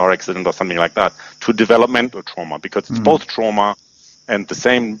 like a car accident or something like that, to developmental trauma, because it's both trauma and the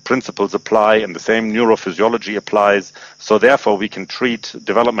same principles apply and the same neurophysiology applies. So therefore we can treat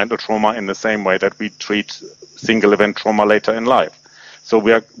developmental trauma in the same way that we treat single event trauma later in life. So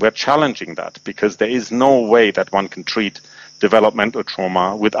we're challenging that, because there is no way that one can treat developmental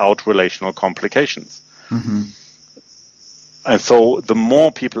trauma without relational complications. Mm-hmm. And so the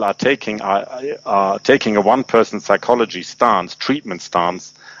more people are taking a one-person psychology stance, treatment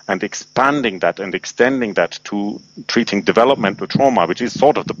stance, and expanding that and extending that to treating developmental trauma, which is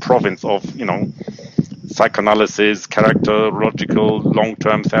sort of the province of, psychoanalysis, characterological,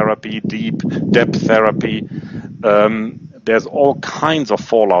 long-term therapy, deep depth therapy, there's all kinds of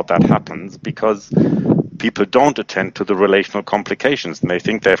fallout that happens because people don't attend to the relational complications, and they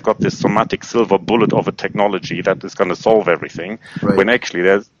think they've got this somatic silver bullet of a technology that is going to solve everything, right, when actually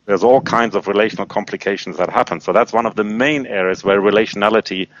there's all kinds of relational complications that happen. So that's one of the main areas where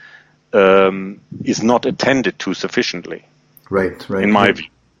relationality is not attended to sufficiently. Right. In my view.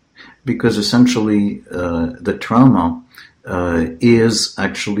 Because essentially the trauma is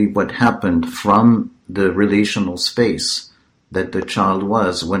actually what happened from the relational space that the child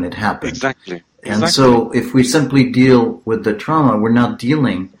was when it happened. Exactly. And so if we simply deal with the trauma, we're not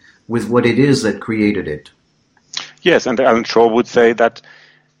dealing with what it is that created it. Yes, and Alan Shaw would say that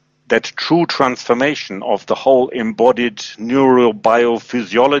true transformation of the whole embodied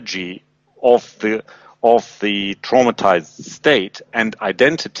neurobiophysiology of the traumatized state and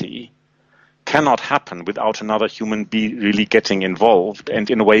identity cannot happen without another human being really getting involved and,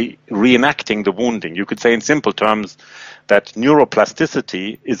 in a way, reenacting the wounding. You could say in simple terms that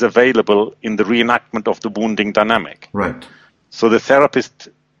neuroplasticity is available in the reenactment of the wounding dynamic. Right. So the therapist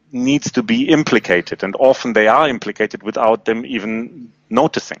needs to be implicated, and often they are implicated without them even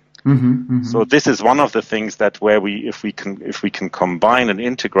noticing. Mm-hmm, mm-hmm. So this is one of the things that where if we can combine and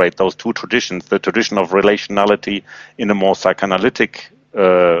integrate those two traditions, the tradition of relationality in a more psychoanalytic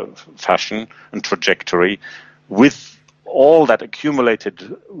fashion and trajectory, with all that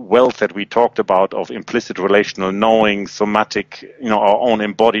accumulated wealth that we talked about of implicit relational knowing, somatic, our own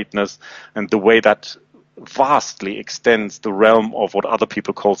embodiedness, and the way that vastly extends the realm of what other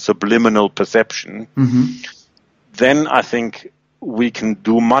people call subliminal perception, mm-hmm, then I think we can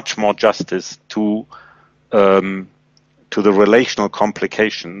do much more justice to the relational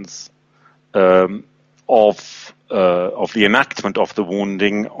complications of the enactment of the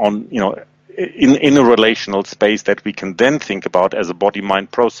wounding on, in a relational space that we can then think about as a body-mind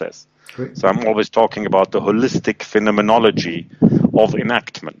process. Great. So I'm always talking about the holistic phenomenology of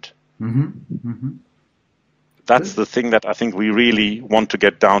enactment. Mm-hmm. Mm-hmm. That's the thing that I think we really want to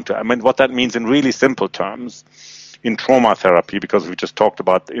get down to. I mean, what that means in really simple terms in trauma therapy, because we just talked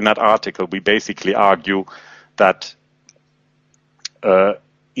about in that article, we basically argue that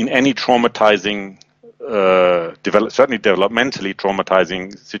in any traumatizing certainly developmentally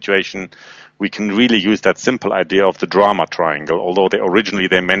traumatizing situation, we can really use that simple idea of the drama triangle, although originally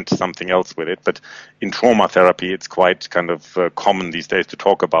they meant something else with it. But in trauma therapy, it's quite kind of common these days to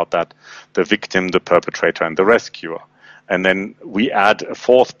talk about that, the victim, the perpetrator, and the rescuer. And then we add a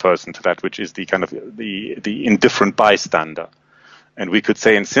fourth person to that, which is the kind of the indifferent bystander. And we could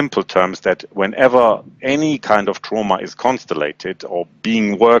say in simple terms that whenever any kind of trauma is constellated or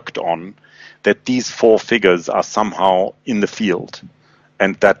being worked on, that these four figures are somehow in the field,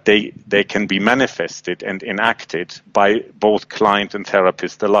 and that they can be manifested and enacted by both client and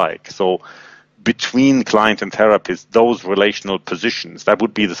therapist alike. So between client and therapist, those relational positions, that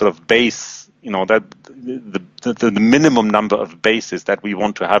would be the sort of base, that the minimum number of bases that we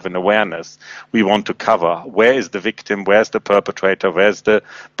want to have in awareness, we want to cover. Where is the victim? Where's the perpetrator? Where's the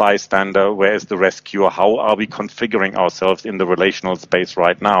bystander? Where is the rescuer? How are we configuring ourselves in the relational space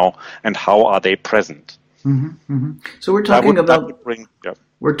right now? And how are they present? Mm-hmm, mm-hmm. So we're talking about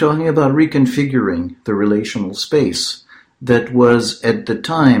reconfiguring the relational space that was at the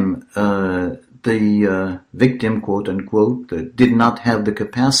time the victim, quote unquote, that did not have the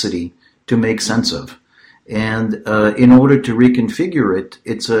capacity to make sense of. And in order to reconfigure it,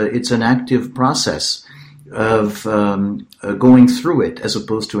 it's an active process of going through it, as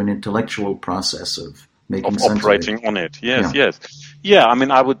opposed to an intellectual process of making sense operating of it. On it. Yes, yeah. Yes. Yeah, I mean,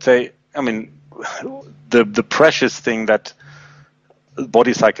 I would say, the precious thing that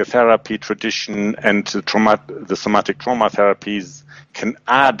body psychotherapy tradition and the somatic trauma therapies can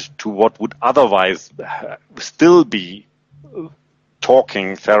add to what would otherwise still be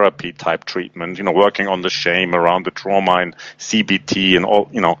talking therapy type treatment, working on the shame around the trauma and CBT and all,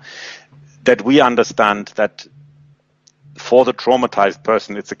 that we understand that for the traumatized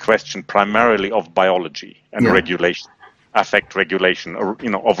person, it's a question primarily of biology and regulation, affect regulation,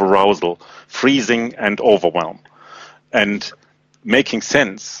 of arousal, freezing and overwhelm. And making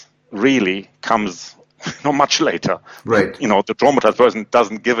sense really comes not much later. Right. The traumatized person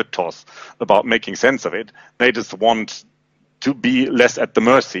doesn't give a toss about making sense of it. They just want to be less at the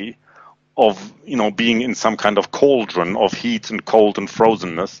mercy of, being in some kind of cauldron of heat and cold and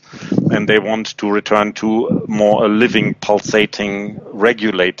frozenness. And they want to return to more a living, pulsating,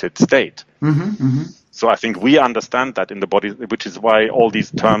 regulated state. Mm-hmm, mm-hmm. So I think we understand that in the body, which is why all these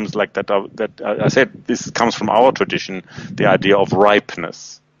terms like that I said, this comes from our tradition, the idea of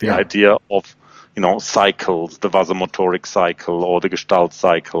ripeness, the idea of, cycles, the vasomotoric cycle or the Gestalt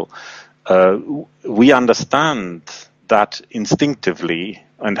cycle. We understand that instinctively,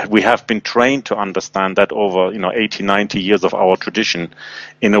 and we have been trained to understand that over 80, 90 years of our tradition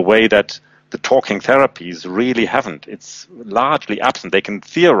in a way that the talking therapies really haven't. It's largely absent. They can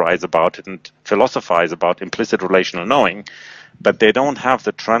theorize about it and philosophize about implicit relational knowing, but they don't have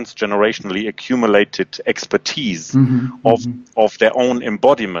the transgenerationally accumulated expertise of their own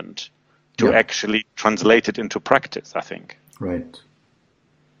embodiment to actually translate it into practice, I think. Right.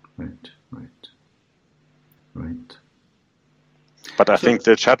 But I think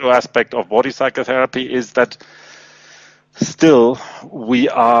the shadow aspect of body psychotherapy is that still we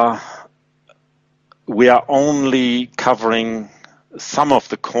are only covering some of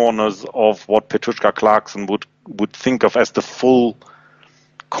the corners of what Petrushka Clarkson would think of as the full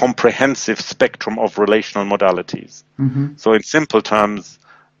comprehensive spectrum of relational modalities. Mm-hmm. So in simple terms,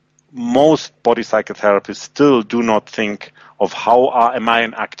 most body psychotherapists still do not think of how am I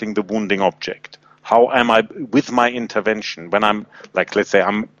enacting the wounding object? How am I with my intervention when I'm like, let's say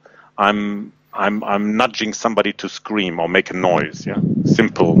I'm nudging somebody to scream or make a noise,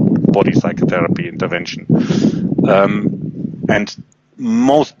 simple body psychotherapy intervention. And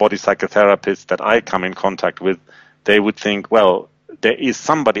most body psychotherapists that I come in contact with, they would think, well, there is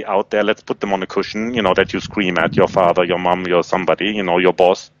somebody out there, let's put them on a cushion, that you scream at, your father, your mom, your somebody, your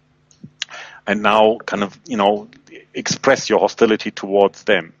boss, and now kind of, express your hostility towards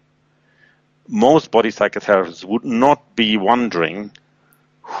them. Most body psychotherapists would not be wondering,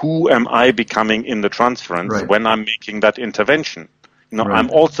 who am I becoming in the transference when I'm making that intervention? I'm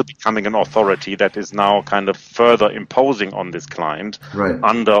also becoming an authority that is now kind of further imposing on this client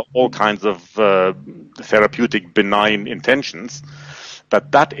under all kinds of therapeutic benign intentions.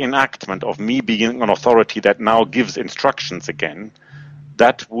 But that enactment of me being an authority that now gives instructions again,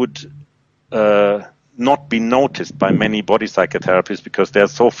 that would not be noticed by many body psychotherapists because they're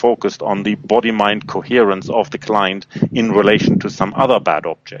so focused on the body-mind coherence of the client in relation to some other bad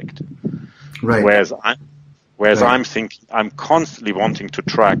object. Right. Whereas I'm thinking, I'm constantly wanting to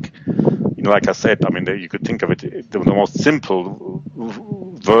track, like I said, you could think of it, the most simple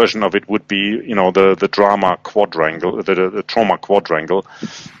version of it would be, the drama quadrangle, the trauma quadrangle.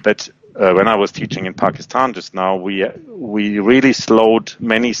 But when I was teaching in Pakistan just now, we really slowed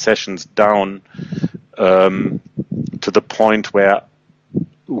many sessions down to the point where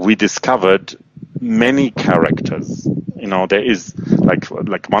we discovered many characters. There is like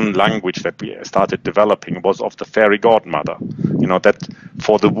one language that we started developing was of the fairy godmother. That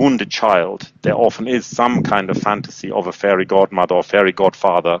for the wounded child, there often is some kind of fantasy of a fairy godmother or fairy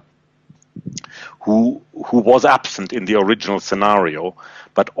godfather who was absent in the original scenario,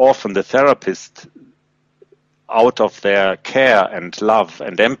 but often the therapist, out of their care and love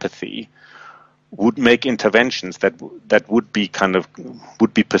and empathy, would make interventions that would be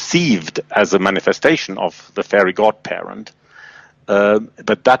perceived as a manifestation of the fairy godparent,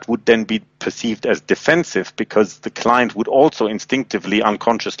 but that would then be perceived as defensive because the client would also instinctively,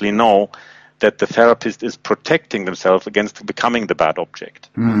 unconsciously know that the therapist is protecting themselves against becoming the bad object.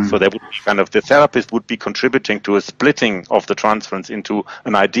 So there would be the therapist would be contributing to a splitting of the transference into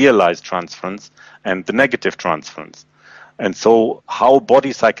an idealized transference and the negative transference. And so how body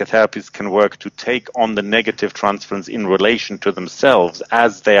psychotherapists can work to take on the negative transference in relation to themselves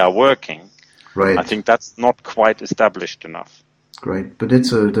as they are working, I think that's not quite established enough. Right, but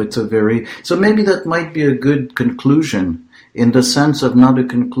that's a very... So maybe that might be a good conclusion in the sense of not a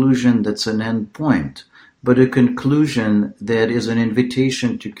conclusion that's an end point, but a conclusion that is an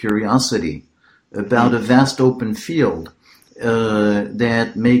invitation to curiosity about a vast open field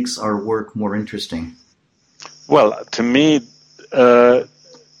that makes our work more interesting. Well, to me,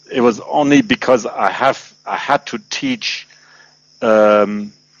 it was only because I had to teach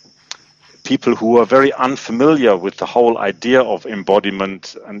people who are very unfamiliar with the whole idea of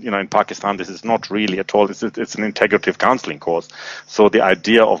embodiment. And, in Pakistan, this is not really at all, it's an integrative counseling course. So the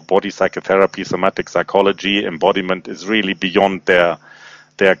idea of body psychotherapy, somatic psychology, embodiment is really beyond their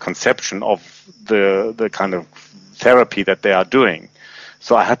conception of the kind of therapy that they are doing.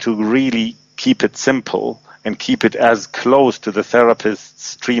 So I had to really keep it simple and keep it as close to the therapist's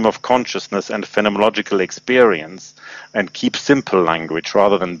stream of consciousness and phenomenological experience, and keep simple language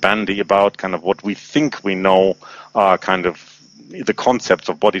rather than bandy about kind of what we think we know are kind of the concepts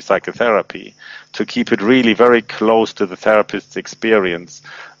of body psychotherapy, to keep it really very close to the therapist's experience.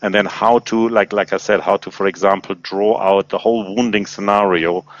 And then how to, like I said, how to, for example, draw out the whole wounding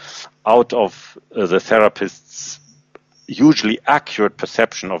scenario out of the therapist's usually accurate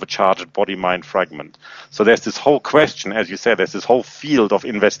perception of a charged body-mind fragment. So there's this whole question, as you said, there's this whole field of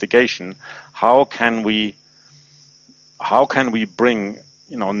investigation. How can we bring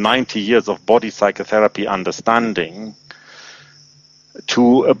 90 years of body psychotherapy understanding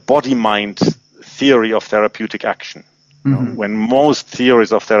to a body-mind theory of therapeutic action? Mm-hmm. When most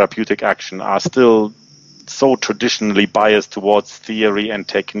theories of therapeutic action are still so traditionally biased towards theory and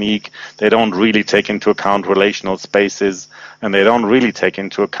technique, they don't really take into account relational spaces, and they don't really take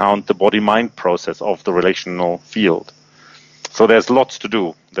into account the body-mind process of the relational field. So there's lots to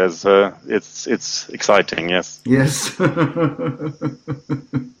do. There's it's exciting, yes. Yes.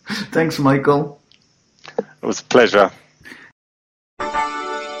 Thanks, Michael. It was a pleasure.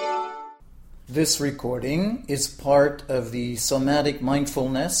 This recording is part of the Somatic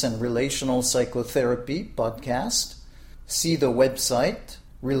Mindfulness and Relational Psychotherapy podcast. See the website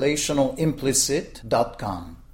relationalimplicit.com.